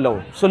worship God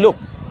alone. So look,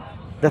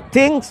 the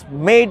things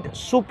made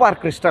super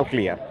crystal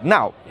clear.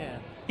 Now,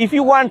 if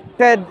you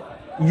wanted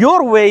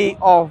your way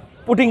of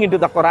putting into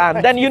the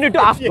Quran, then you need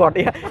to ask God.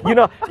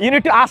 Yeah? You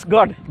need to ask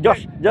God.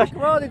 Josh.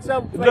 Well, in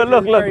some places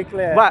look. Very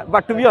clear.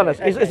 But to be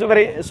honest, it's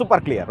very super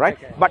clear, right?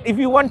 Okay. But if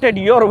you wanted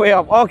your way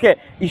of,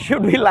 it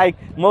should be like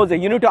Moses.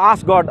 You need to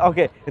ask God.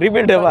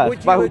 Rebuild a verse.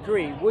 Would you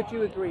agree? Would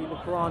you agree? The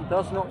Quran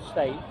does not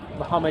state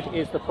Muhammad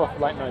is the prophet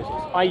like Moses,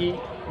 i.e.,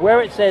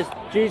 where it says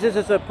Jesus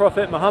is a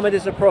prophet, Muhammad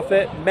is a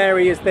prophet,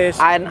 Mary is this.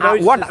 And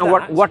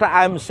what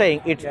I'm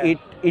saying,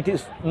 it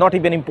is not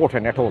even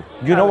important at all.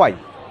 Do you know why?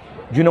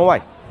 Do you know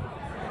why?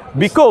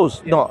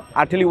 Because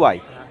I'll tell you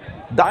why.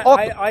 The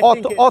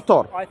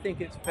author. I think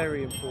it's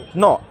very important.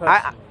 No,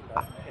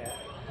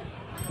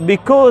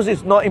 because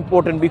it's not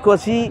important,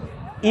 because he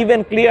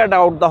even cleared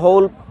out the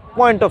whole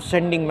point of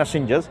sending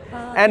messengers.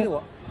 And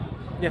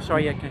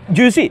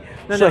do you see?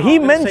 He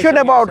mentioned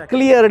about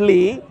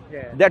clearly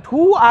that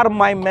who are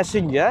my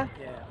messenger,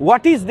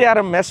 what is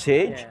their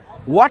message,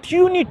 what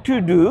you need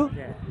to do.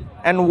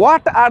 And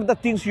what are the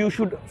things you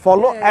should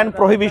follow and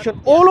prohibition?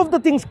 All of the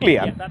things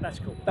clear. Yeah, that's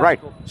cool. Right.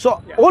 Cool.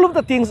 So all of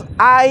the things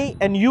I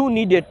and you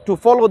needed to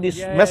follow this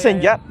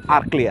messenger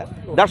are clear.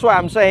 Cool. That's why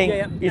I'm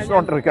saying it's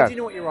not required. You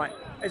know what, you're right.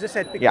 As I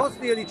said, because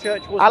the early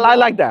church wasn't... I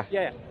like that.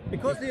 Yeah.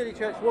 Because the early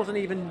church wasn't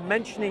even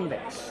mentioning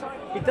this,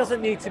 it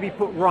doesn't need to be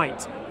put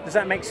right. Does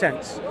that make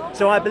sense?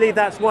 So I believe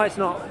that's why it's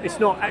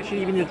not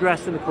actually even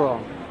addressed in the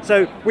Quran.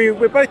 So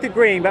we're both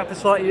agreeing, but for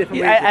slightly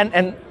different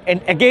reasons.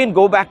 And again,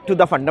 go back to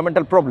the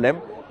fundamental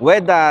problem.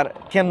 Whether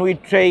can we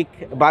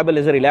take Bible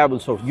as a reliable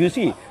source? You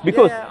see,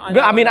 because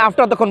I mean,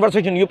 after the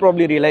conversation, you're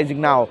probably realizing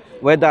now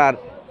whether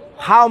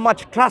how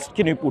much trust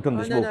can you put on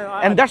this book,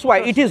 and that's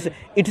why it is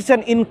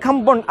an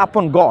incumbent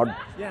upon God.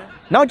 Yeah.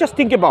 Now, just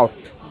think about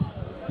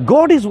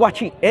God is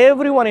watching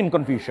everyone in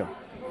confusion.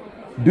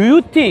 Do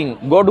you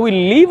think God will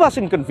leave us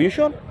in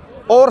confusion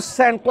or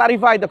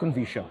clarify the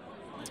confusion?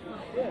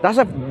 That's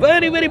a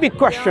very, very big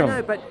question. Yeah,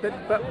 I know,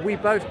 but we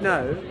both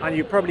know, and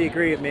you probably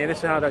agree with me, and this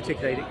is how I'd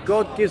articulate it.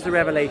 God gives the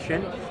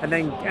revelation, and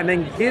then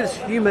gives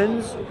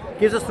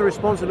us the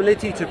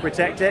responsibility to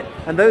protect it.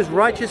 And those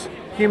righteous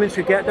humans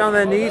who get down on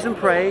their knees and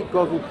pray,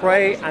 God will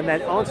pray and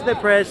then answer their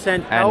prayers,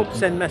 send help,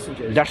 send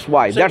messengers. That's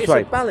why. So it's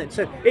a balance.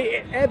 So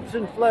it ebbs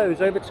and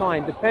flows over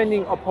time,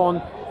 depending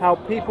upon how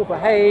people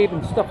behave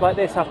and stuff like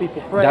this, how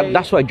people pray.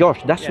 That's why,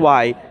 Josh. That's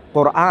why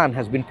Quran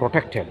has been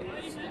protected.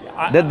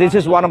 This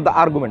is one of the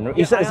arguments.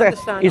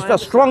 It's the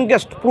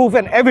strongest proof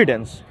and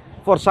evidence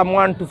for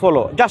someone to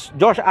follow. Just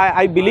Josh,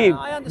 I believe,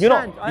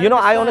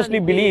 I honestly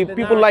believe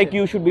people like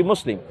you should be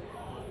Muslim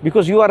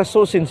because you are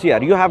so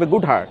sincere. You have a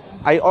good heart.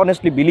 I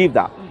honestly believe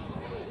that.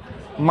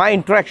 My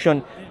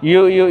interaction,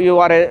 you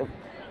are a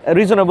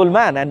reasonable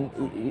man, and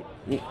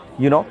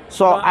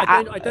So well,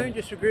 I don't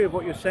disagree with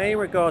what you're saying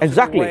regarding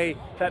the way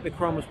that the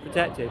Quran was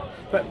protected.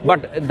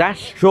 But that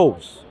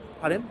shows.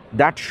 Pardon?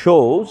 That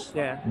shows,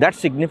 that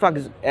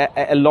signifies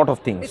a lot of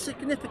things. It's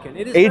significant.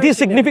 It is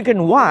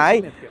significant.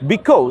 Why?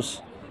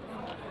 Because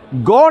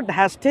God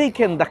has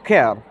taken the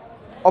care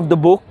of the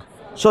book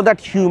so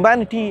that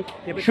humanity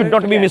should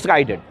not be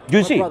misguided. Do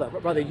you see?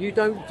 Brother, you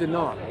don't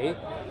deny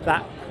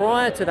that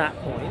prior to that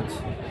point,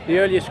 the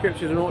earlier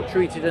scriptures are not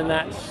treated in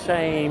that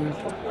same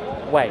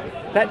way.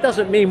 That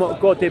doesn't mean what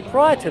God did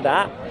prior to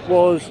that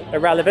was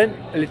irrelevant,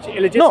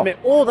 illegitimate,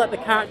 or that the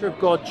character of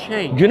God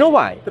changed. Do you know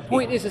why? The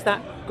point is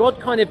that God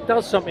kind of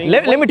does something.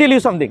 Let me tell you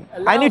something.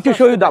 I need to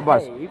show you that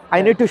verse.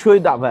 I need to show you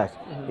that verse.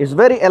 It's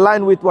very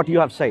aligned with what you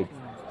have said.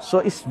 So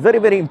it's very,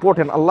 very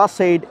important. Allah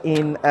said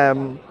in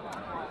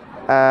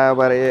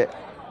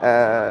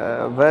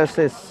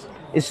verses,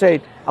 it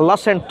said, Allah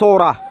sent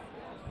Torah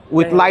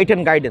with light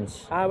and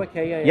guidance.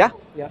 Okay, yeah.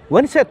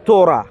 When it said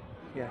Torah,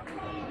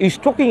 it's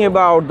talking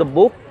about the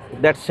book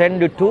that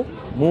sent it to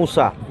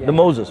Musa, the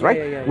Moses,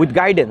 right? With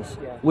guidance,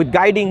 with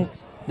guiding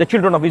the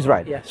children of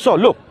Israel. So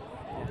look,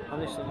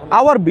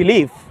 our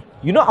belief,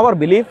 our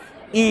belief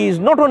is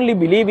not only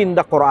believe in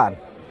the Quran,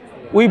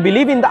 we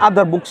believe in the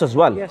other books as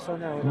well, yes, I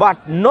know.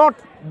 But not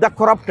the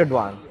corrupted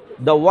one,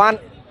 the one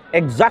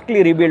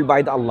exactly revealed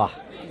by the Allah.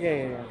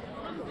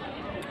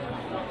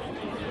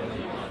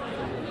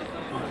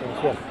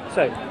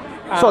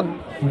 So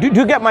do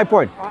you get my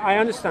point? I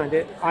understand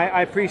it.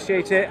 I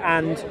appreciate it,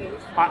 and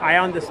I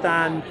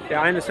understand.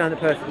 I understand it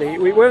perfectly.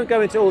 We won't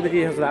go into all the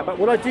details of that, but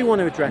what I do want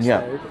to address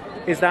though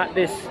is that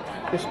this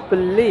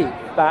belief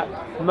that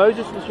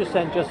Moses was just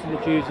sent just to the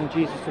Jews and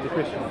Jesus to the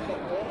Christians.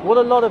 What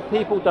a lot of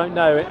people don't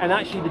know, and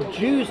actually the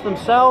Jews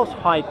themselves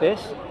hide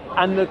this,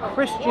 and the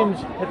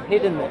Christians have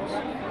hidden this.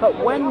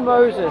 But when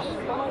Moses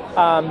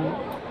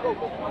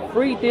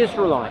freed the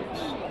Israelites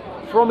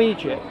from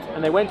Egypt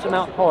and they went to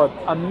Mount Horeb,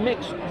 a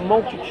mixed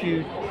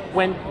multitude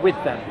went with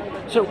them.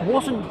 So it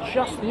wasn't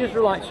just the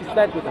Israelites who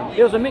fled with them.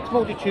 It was a mixed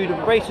multitude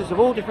of races of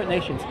all different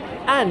nations.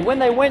 And when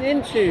they went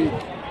into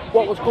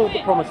what was called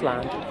the Promised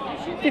Land,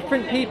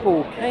 different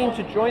people came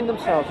to join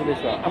themselves with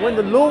Israel. And when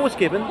the law was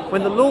given,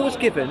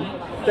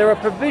 there are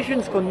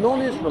provisions for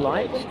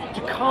non-Israelites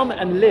to come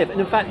and live.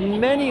 And in fact,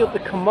 many of the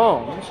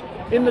commands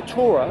in the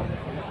Torah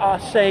are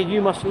saying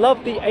you must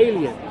love the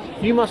alien,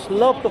 you must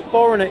love the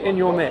foreigner in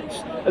your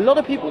midst. A lot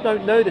of people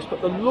don't know this, but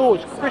the law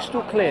is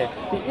crystal clear.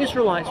 The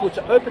Israelites were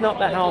to open up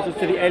their houses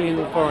to the alien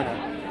and foreigner.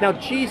 Now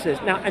Jesus,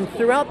 and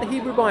throughout the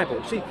Hebrew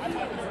Bible, see,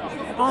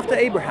 after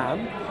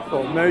Abraham,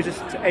 or Moses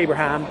to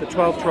Abraham, the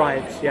 12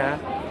 tribes,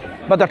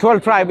 But the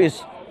 12 tribe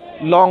is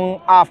long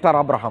after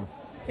Abraham.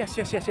 Yes.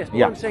 But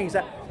what I'm saying is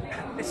that,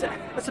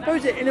 I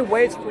suppose in a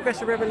way it's a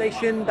progressive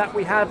revelation that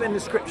we have in the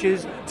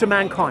scriptures to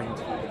mankind,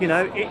 in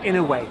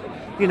a way.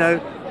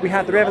 We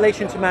have the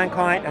revelation to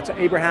mankind and to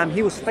Abraham.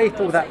 He was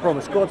faithful with that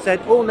promise. God said,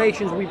 all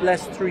nations will be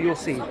blessed through your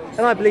seed.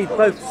 And I believe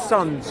both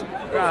sons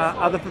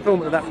are the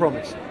fulfillment of that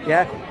promise.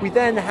 We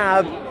then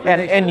have...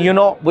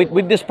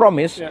 with this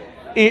promise,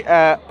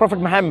 Prophet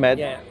Muhammad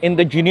in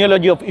the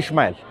genealogy of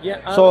Ishmael.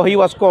 So he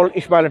was called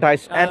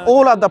Ishmaelitites, and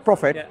all other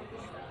prophets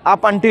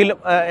up until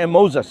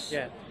Moses.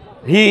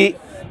 He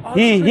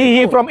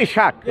from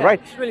Ishaq,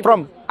 right? Really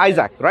from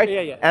Isaac,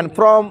 right? And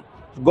from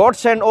God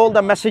sent all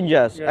the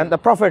messengers and the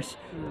prophets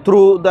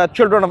through the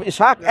children of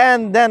Ishaq,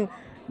 and then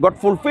God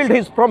fulfilled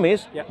his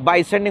promise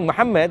by sending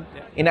Muhammad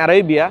in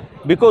Arabia,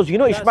 because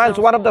Ishmael's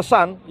one of the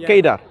son,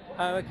 Kedar.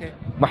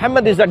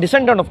 Muhammad is the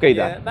descendant of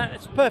Kedar.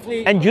 That's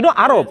perfectly. And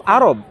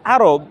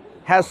Arab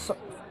has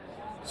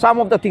some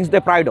of the things they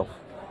pride of.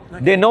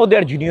 They know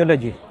their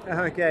genealogy.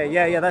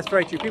 That's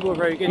very true. People are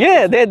very good.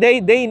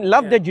 They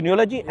love their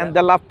genealogy and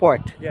they love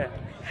poet.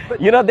 But,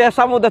 there's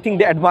some of the things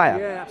they admire.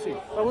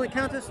 Absolutely. But we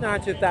counter this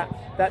narrative that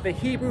the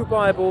Hebrew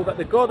Bible, that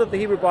the God of the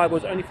Hebrew Bible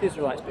is only for the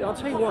Israelites. But I'll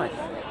tell you why.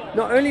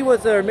 Not only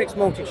was there a mixed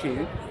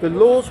multitude, the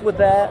laws were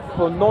there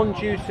for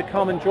non-Jews to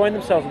come and join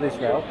themselves with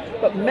Israel,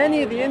 but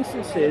many of the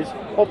instances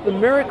of the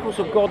miracles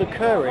of God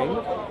occurring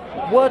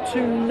were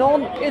to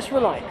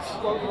non-Israelites.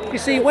 You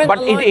see, when But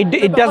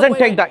it doesn't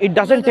take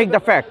the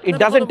fact. It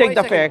doesn't take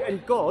the fact.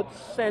 And God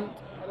sent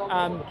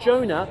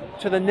Jonah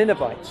to the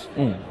Ninevites.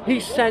 He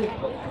sent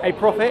a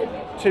prophet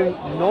to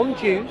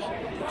non-Jews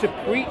to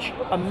preach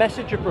a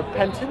message of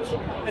repentance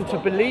and to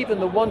believe in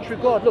the one true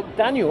God. Look,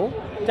 Daniel,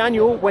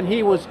 when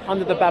he was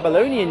under the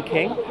Babylonian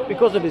king,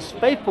 because of his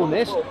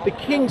faithfulness, the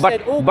king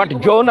said, But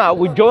Jonah,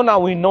 with Jonah,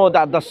 we know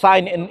that the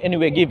sign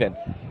anyway given.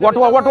 What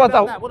was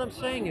the? What I'm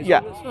saying is, Yeah.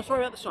 no,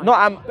 sorry about the sign.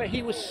 No, but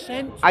he was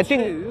sent. I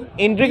think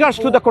in regards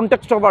to the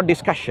context of our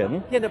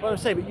discussion. Yeah, no, but I'm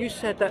saying, but you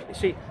said that. You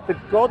see, the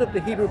God of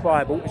the Hebrew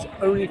Bible is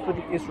only for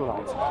the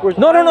Israelites.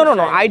 No.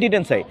 I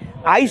didn't say.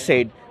 I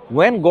said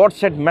when God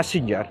said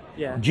messenger,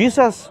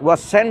 Jesus was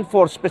sent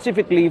for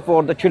specifically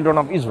for the children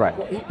of Israel.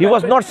 He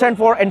was not sent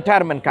for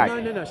entire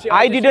mankind. No. See,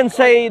 I didn't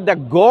say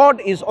that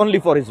God is only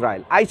for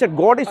Israel. I said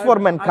God is for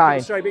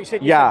mankind. Sorry, but you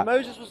said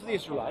Moses was for the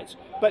Israelites.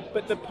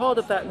 But the part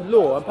of that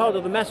law and part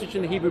of the message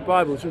in the Hebrew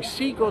Bible is we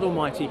see God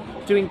Almighty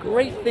doing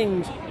great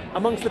things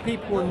amongst the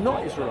people who are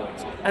not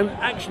Israelites. And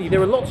actually,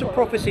 there are lots of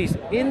prophecies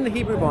in the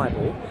Hebrew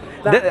Bible.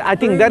 I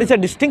think there is a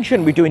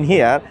distinction between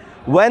here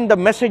when the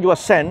message was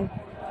sent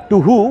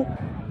to who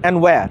and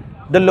where.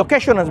 The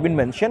location has been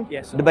mentioned.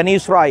 Yes. The Bani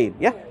Israel,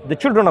 the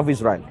children of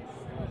Israel.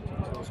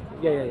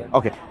 Yeah.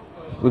 Okay,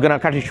 we're gonna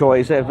cut it short.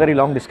 It's a very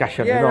long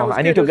discussion.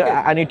 I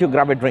need to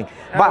grab a drink.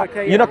 But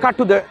cut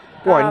to the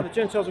point. The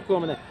Gentiles are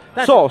common.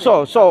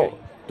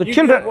 The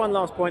children. Have one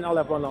last point. I'll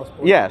have one last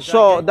point. Yeah.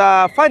 So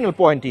the final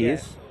point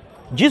is,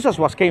 Jesus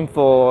came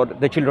for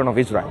the children of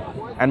Israel,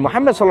 and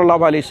Muhammad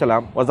sallallahu alaihi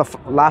wasallam was the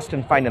last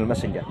and final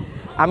messenger.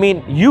 I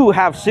mean, you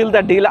have sealed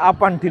the deal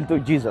up until to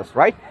Jesus,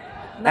 right?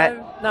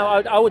 No.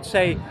 I would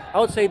say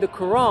the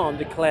Quran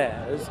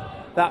declares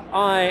that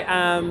I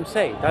am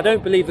saved. I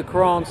don't believe the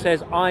Quran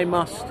says I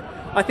must.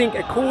 I think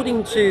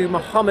according to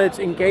Muhammad's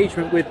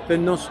engagement with the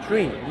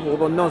Nasreen, or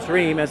the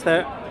Nazrim as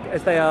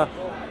they are.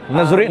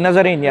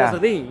 Nazarene,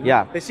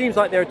 yeah. It seems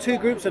like there are two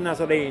groups of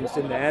Nazarenes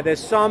in there. There's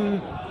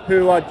some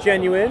who are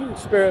genuine,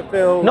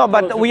 spirit-filled. No,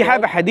 but we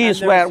have a hadith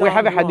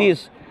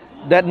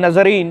that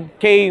Nazarene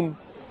came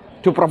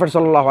to Prophet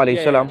sallallahu alaihi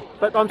wasallam.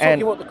 But I'm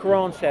talking what the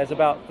Quran says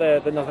about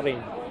the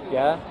Nazarene,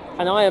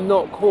 and I am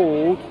not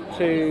called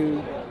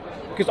to,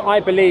 because I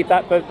believe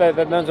that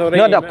the Nazarene.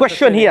 No, the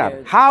question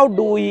here, how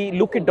do we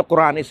look at the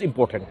Quran is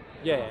important.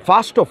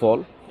 First of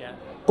all,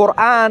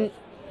 Quran,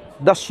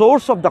 the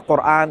source of the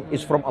Quran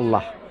is from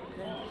Allah,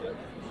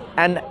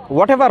 and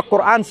whatever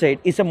Quran said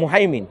is a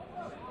muhaimin,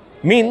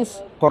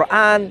 means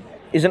Quran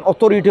is an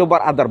authority over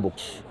other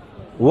books.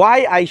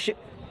 Why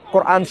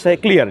Quran say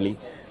clearly?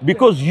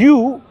 Because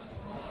you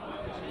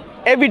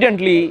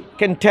evidently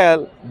can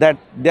tell that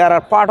there are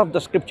part of the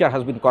scripture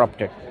has been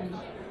corrupted.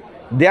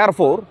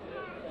 Therefore,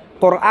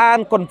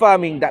 Quran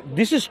confirming that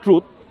this is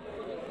truth,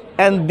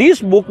 and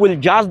this book will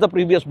judge the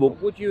previous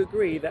book. Would you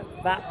agree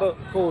that book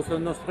calls the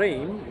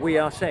Nasrim, we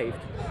are saved?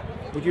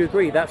 Would you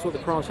agree that's what the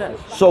Quran says?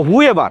 So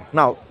whoever,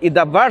 now if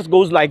the verse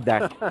goes like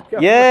that,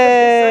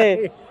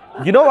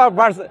 you know what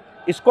verse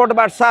is quoted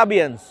about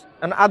Sabians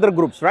and other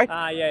groups, right?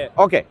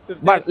 Okay,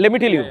 but let me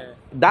tell you,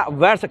 that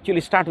verse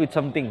actually starts with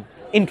something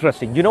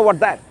interesting. You know what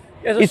that?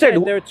 He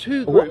said there are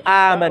two groups.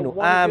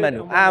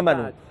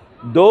 Amanu.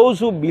 Those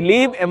who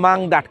believe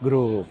among that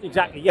group.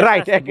 Exactly. Yes,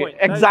 right.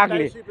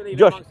 Exactly.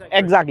 Josh.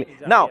 Exactly.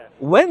 Now,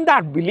 when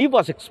that belief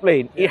was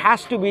explained, it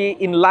has to be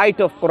in light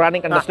of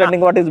Quranic understanding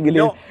what is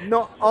belief.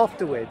 Not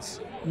afterwards.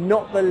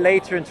 Not the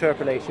later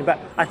interpolation. But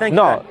I think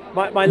my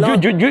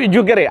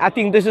you get it. I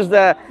think this is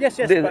the. Yes.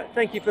 But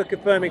thank you for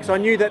confirming. Because I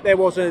knew that there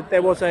was a.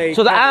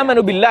 So the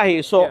amanu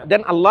billahi. So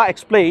then Allah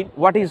explained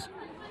what is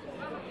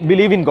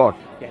believe in God.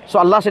 So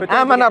Allah said,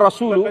 Amana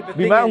Rasulu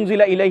bima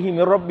unzila ilayhi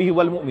min rabbihi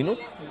wal mu'minun.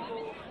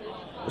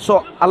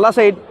 So Allah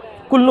said,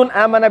 Kullun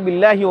amana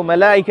billahi wa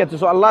malaikati.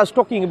 So Allah is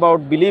talking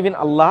about believe in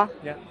Allah,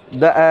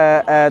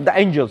 the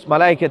angels,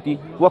 malaikati,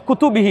 wa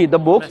kutubihi, the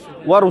books,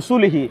 wa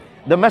rusulihi,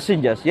 the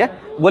messengers,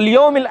 wal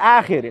yawmil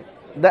akhir,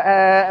 the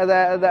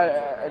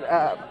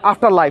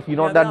afterlife,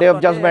 the day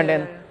of judgment.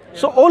 And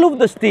so all of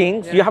these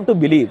things you have to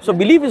believe. So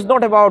belief is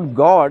not about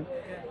God.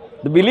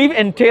 The belief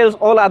entails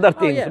all other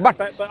things, but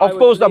of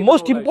course the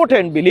most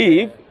important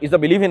belief is the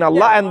belief in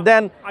Allah, and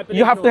then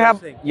you have to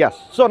have,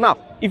 So now,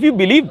 if you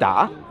believe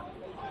that,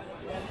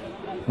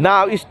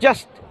 now it's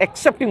just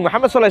accepting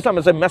Muhammad sallallahu alaihi wasallam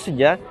as a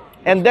messenger,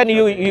 and then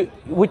you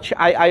which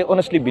I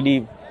honestly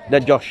believe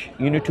that, Josh,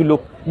 you need to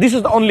look. This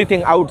is the only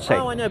thing I would say.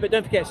 Oh, I know, but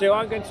don't forget. So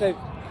I'm going to say,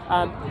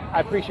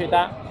 I appreciate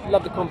that.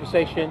 Love the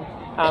conversation.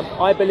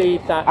 I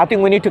believe that. I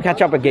think we need to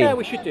catch up again. Yeah,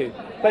 we should do.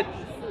 But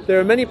there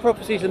are many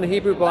prophecies in the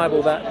Hebrew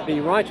Bible that the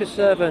righteous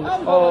servant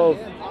of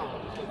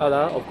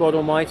Allah, of God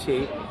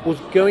Almighty, was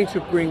going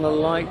to bring the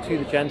light to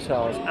the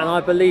Gentiles. And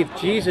I believe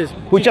Jesus...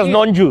 Which are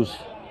non-Jews.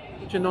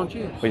 Which are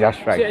non-Jews. That's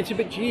right.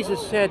 But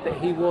Jesus said that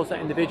he was that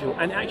individual.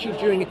 And actually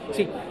during...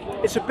 See,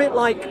 it's a bit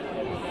like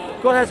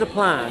God has a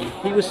plan.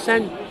 He was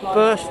sent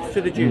first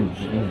to the Jews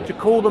to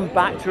call them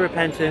back to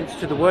repentance,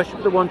 to the worship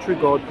of the one true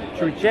God,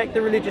 to reject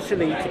the religious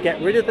elite, to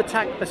get rid of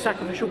the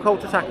sacrificial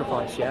cult of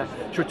sacrifice, to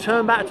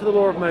return back to the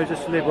law of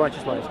Moses, to live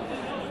righteous lives.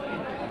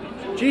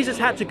 Jesus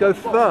had to go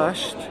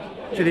first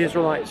to the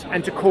Israelites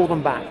and to call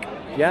them back,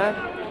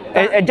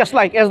 And just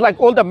like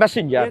all the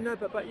messenger,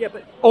 but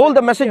all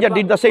the messenger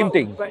did the same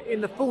thing. But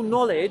in the full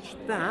knowledge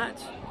that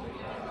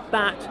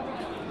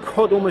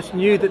God almost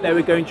knew that they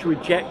were going to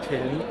reject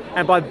him,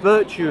 and by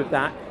virtue of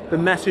that, the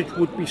message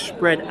would be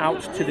spread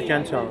out to the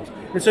Gentiles.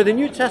 And so the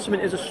New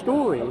Testament is a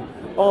story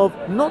of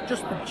not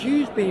just the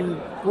Jews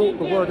being brought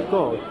the word of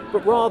God,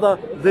 but rather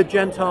the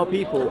Gentile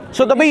people.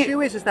 So the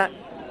issue is that.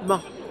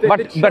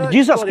 But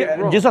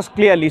Jesus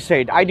clearly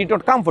said, "I did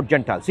not come for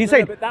Gentiles." He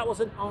said, but that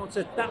wasn't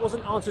answer. That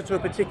wasn't answer to a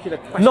particular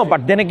question. No,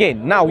 but then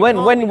again, now when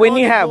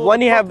you have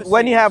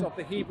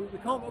the Hebrew, we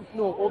can't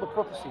ignore all the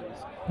prophecies.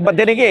 But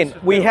then again,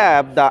 we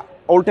have the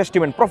Old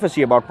Testament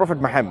prophecy about Prophet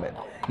Muhammad.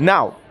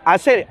 Now, I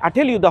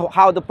tell you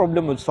how the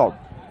problem will solve.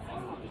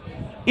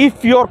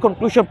 If your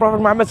conclusion, Prophet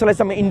Muhammad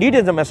indeed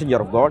is a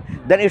messenger of God,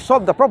 then it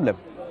solves the problem,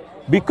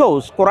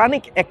 because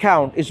Quranic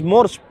account is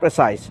more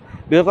precise.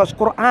 Because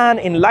Quran,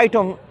 in light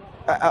of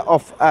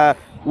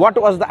what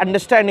was the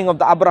understanding of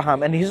the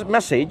Abraham and his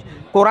message,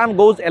 Quran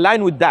goes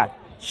aligned with that.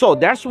 So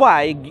that's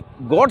why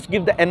God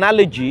gives the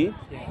analogy.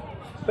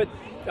 But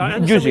I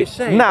understand what you're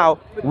saying. Now,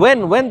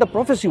 when the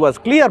prophecy was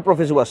clear,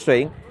 prophecy was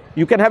saying,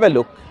 you can have a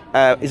look.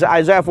 Is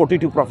Isaiah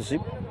 42 prophecy?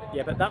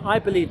 Yeah, but I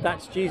believe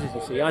that's Jesus.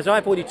 You see,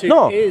 Isaiah 42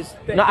 is.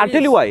 No, I'll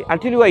tell you why. I'll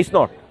tell you why it's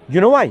not.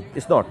 You know why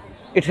it's not?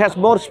 It has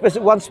more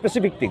one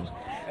specific thing.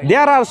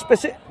 There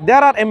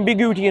are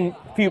ambiguity in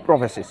few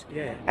prophecies,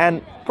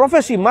 and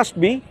prophecy must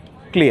be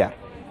clear.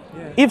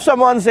 If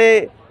someone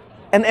say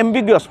an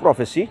ambiguous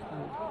prophecy,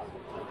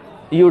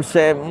 you would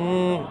say,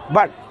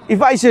 but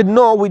if I said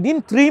no,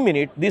 within 3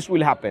 minutes this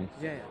will happen,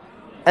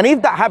 and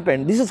if that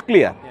happened, this is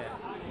clear.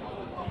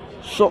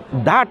 So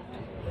that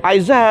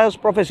Isaiah's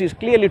prophecies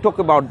clearly talk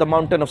about the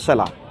mountain of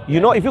Selah. You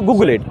know, if you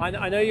Google it.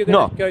 I know you're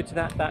going to go to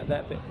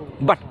that bit.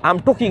 But I'm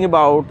talking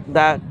about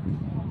that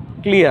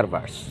clear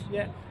verse.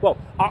 Yeah. Well,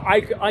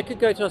 I could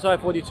go to Isaiah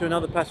 42 and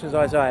other passages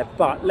of Isaiah,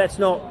 but let's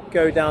not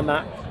go down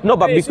that. No,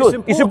 but because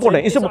it's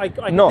important.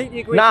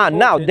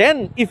 Now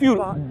then if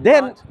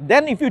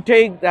you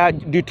take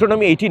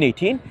Deuteronomy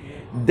 18:18,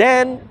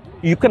 then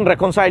you can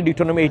reconcile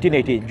Deuteronomy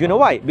 18:18. You know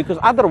why? Because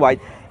otherwise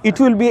it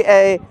will be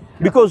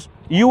because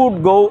you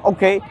would go,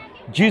 okay,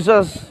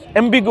 Jesus,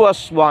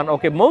 ambiguous one,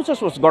 okay,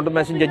 Moses was God's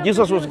messenger,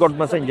 Jesus was God's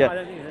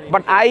messenger,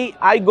 but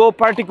I go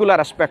particular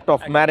aspect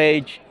of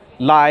marriage,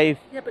 life.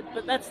 Yeah,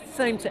 but that's the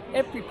same to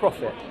every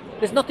prophet.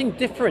 There's nothing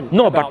different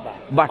about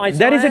that. But Isaiah,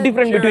 there is a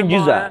difference between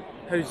Jesus.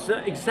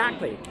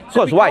 Exactly.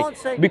 Because why?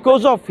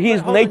 Because of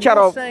his nature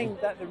of. Saying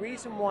that the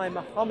reason why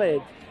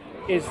Muhammad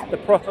is the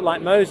prophet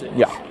like Moses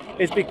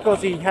is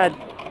because he had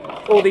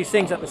all these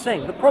things at the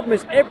same. The problem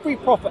is every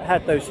prophet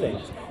had those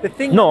things. The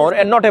thing. No,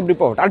 and not every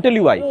prophet. I'll tell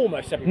you why.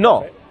 Almost every No,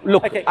 prophet.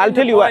 look, okay, I'll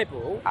tell you why.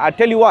 I'll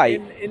tell you why.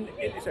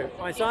 So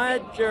Isaiah,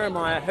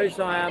 Jeremiah,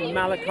 Hosea,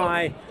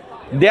 Malachi.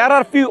 There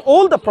are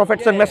all the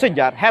prophets and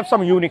messengers have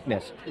some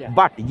uniqueness,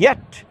 but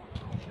yet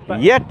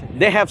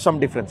they have some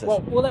differences.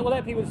 Well, we'll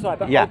let people decide.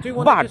 But I do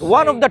want but to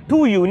one of the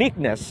two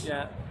uniqueness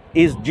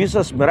is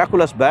Jesus'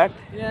 miraculous birth,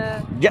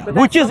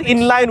 which is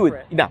in line with,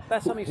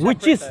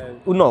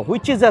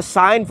 which is a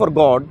sign for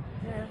God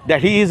that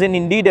he is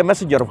indeed a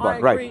messenger of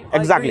God, right?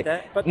 Exactly.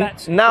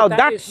 Now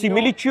that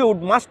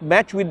similitude must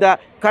match with the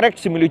correct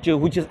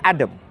similitude, which is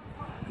Adam.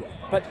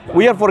 But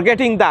we are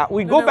forgetting that.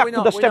 We go back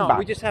to the step back.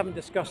 We just haven't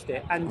discussed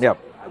it, and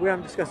we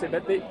haven't discussed it.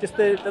 But just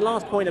the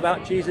last point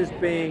about Jesus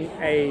being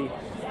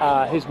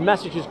his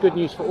message is good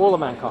news for all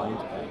of mankind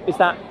is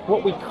that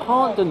what we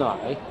can't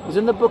deny is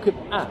in the book of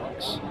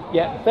Acts,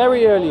 yet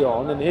very early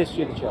on in the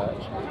history of the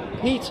church,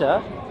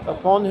 Peter,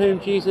 upon whom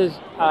Jesus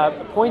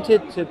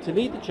appointed to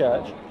lead the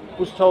church,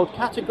 was told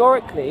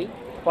categorically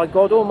by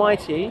God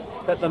Almighty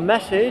that the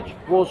message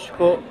was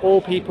for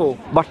all people.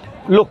 But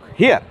look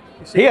here.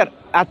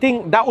 I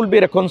think that will be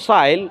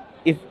reconciled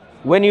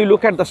when you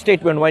look at the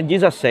statement when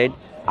Jesus said,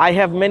 I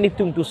have many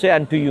things to say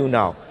unto you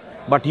now,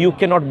 but you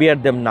cannot bear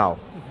them now.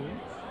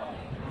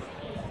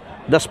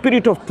 The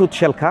Spirit of truth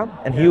shall come,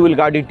 and he will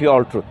guide into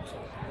all truth.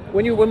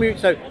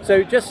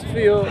 So just for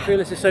your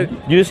listeners, so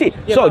you see,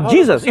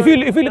 Jesus, if you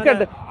look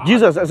at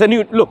Jesus as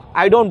a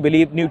I don't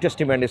believe New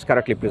Testament is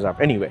correctly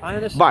preserved anyway. I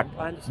understand.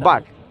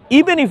 But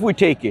even if we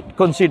take it,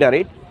 consider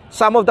it,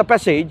 some of the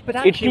passage,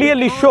 it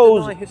clearly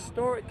shows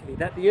historically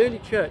that the early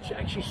church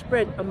actually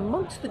spread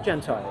amongst the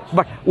Gentiles.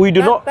 But we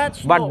do not.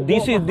 That's but not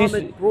this what is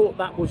Muhammad this brought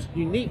that was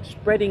unique,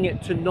 spreading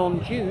it to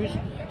non-Jews.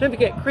 Don't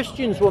forget,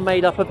 Christians were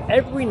made up of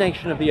every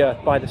nation of the earth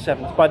by the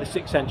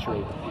 6th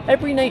century.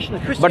 Every nation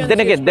of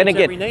Christianity. But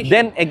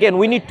then again,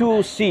 we need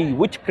to see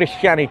which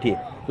Christianity.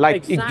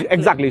 Like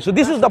exactly. So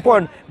this is the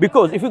point,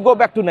 because if you go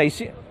back to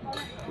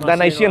the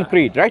Nicene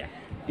Creed, right?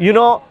 You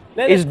know.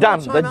 It's done.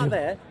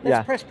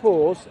 Let's press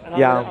pause, and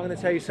I'm going to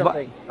tell you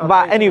something.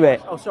 But anyway.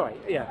 Oh, sorry.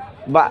 Yeah.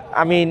 But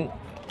I mean,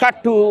 cut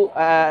to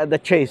the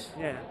chase.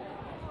 Yeah.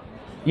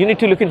 You need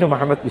to look into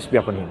Muhammad, peace be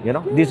upon him. You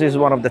know, this is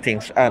one of the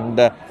things, and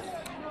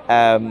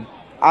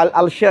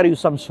I'll share you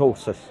some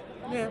sources.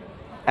 Yeah.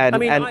 And I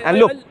mean, and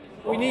look,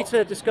 we need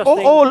to discuss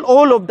things.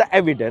 all of the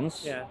evidence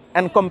Yeah.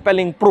 and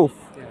compelling proof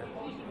Yeah.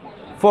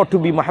 for to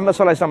be Muhammad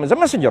sallallahu alaihi wasallam is a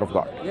messenger of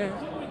God. Yeah.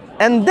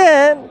 And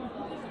then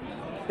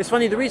It's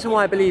funny. The reason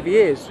why I believe he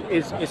is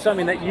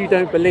something that you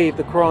don't believe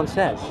the Quran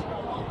says.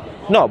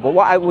 no, but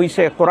what we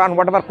say Quran,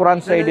 whatever Quran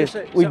said is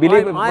we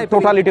believe in the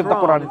totality of the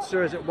Quran. In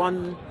surahs at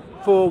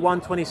 1:4,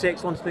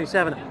 1:26,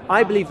 1:27.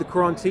 I believe the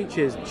Quran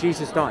teaches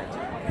Jesus died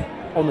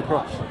on the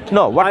cross.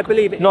 No, what I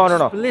believe it no,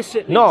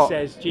 explicitly no,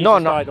 says Jesus no,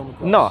 died on the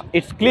cross. No,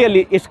 it's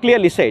clearly said. It's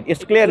clearly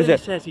clearly said.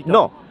 says he died.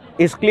 No,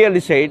 it's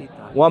clearly said.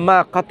 وَمَا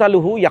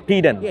قَتَلُهُ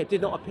يَقِينًا. Yeah, it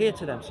did not appear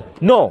to them so.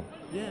 No.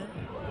 Yeah.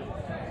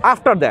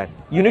 After that,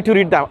 you need to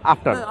read that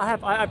after. No,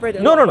 I've read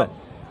it. No, no.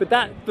 But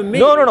that for me,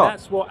 No.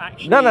 that's what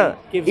actually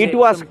gives It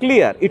was some,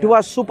 clear. It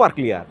was super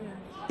clear.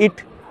 It,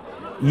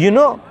 you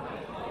know,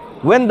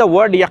 when the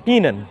word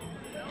yaqinan,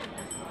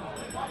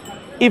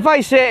 if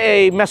I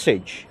say a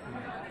message,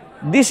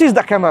 this is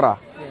the camera,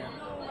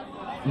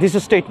 this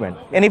is statement.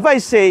 And if I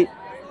say,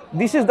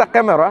 this is the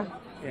camera,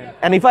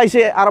 and if I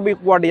say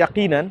Arabic word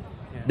yaqinan,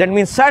 that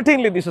means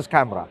certainly this is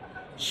camera.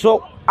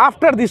 So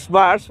after this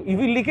verse, if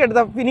you look at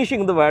the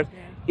finishing of the verse,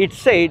 it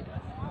said,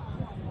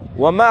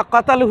 وَمَا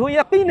قَتَلُهُ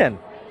يَقِينًا.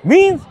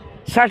 Means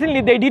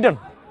certainly they didn't.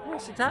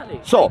 Yes, exactly.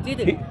 So, They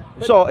didn't.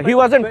 he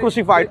wasn't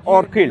crucified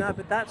or killed. No,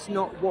 but that's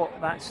not what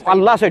that's.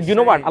 Allah said, you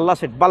know what? Allah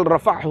said, "Bal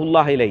rafa'ahu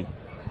Allah ilayhi."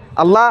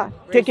 Allah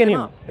taken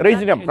him,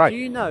 raised him, right? Do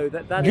you know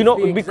that You is know,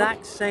 the because-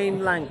 exact same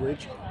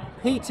language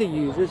Peter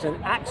uses in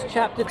Acts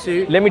chapter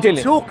 2 Let me tell to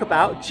you. talk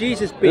about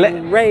Jesus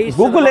being raised.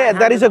 to the Google right it.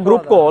 hand There is of a the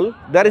group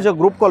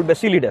Father. called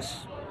Basilides.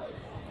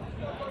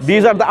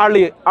 These are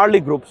the early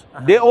groups.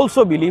 They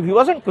also believe he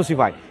wasn't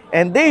crucified,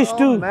 and they used Oh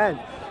to. man,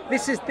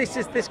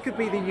 this could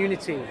be the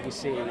unity you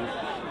see,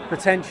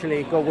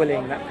 potentially, God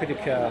willing, that could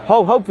occur.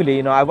 Hopefully,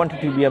 you know, I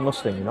wanted to be a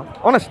Muslim. You know,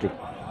 honestly,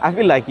 I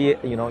feel like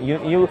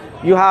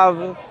you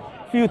have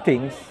few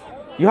things.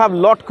 You have a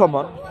lot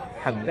common.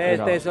 And,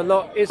 There's a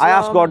lot. Islam, I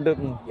ask God.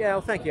 Yeah,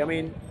 well, thank you. I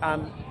mean,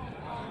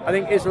 I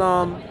think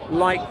Islam,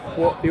 like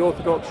what the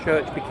Orthodox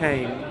Church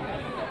became,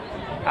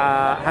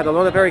 had a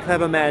lot of very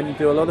clever men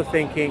do a lot of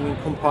thinking,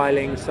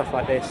 compiling stuff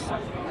like this,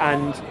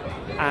 and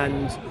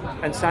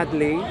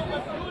sadly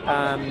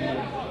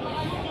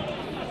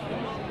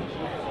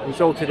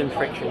resulted in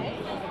friction.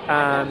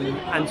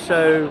 And so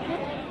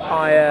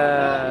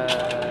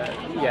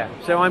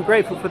so I'm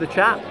grateful for the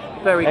chat.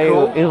 Very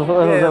cool.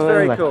 Yeah, it's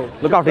very cool.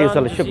 Look after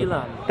yourself.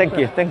 Shukran. Thank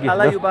you.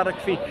 Allah yubarak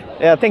feek.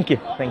 Yeah, thank you.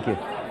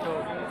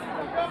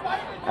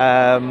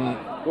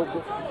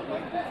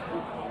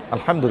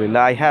 Alhamdulillah,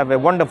 I have a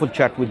wonderful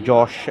chat with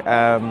Josh.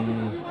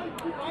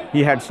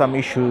 He had some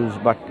issues,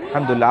 but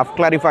alhamdulillah, I've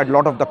clarified a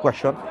lot of the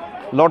question.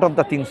 A lot of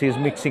the things he's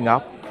mixing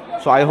up.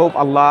 So I hope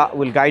Allah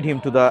will guide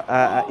him to the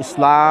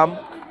Islam,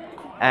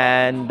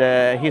 and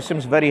he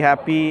seems very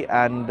happy,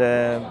 and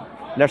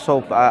let's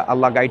hope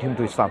Allah guide him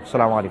to Islam.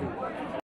 Assalamu alaikum.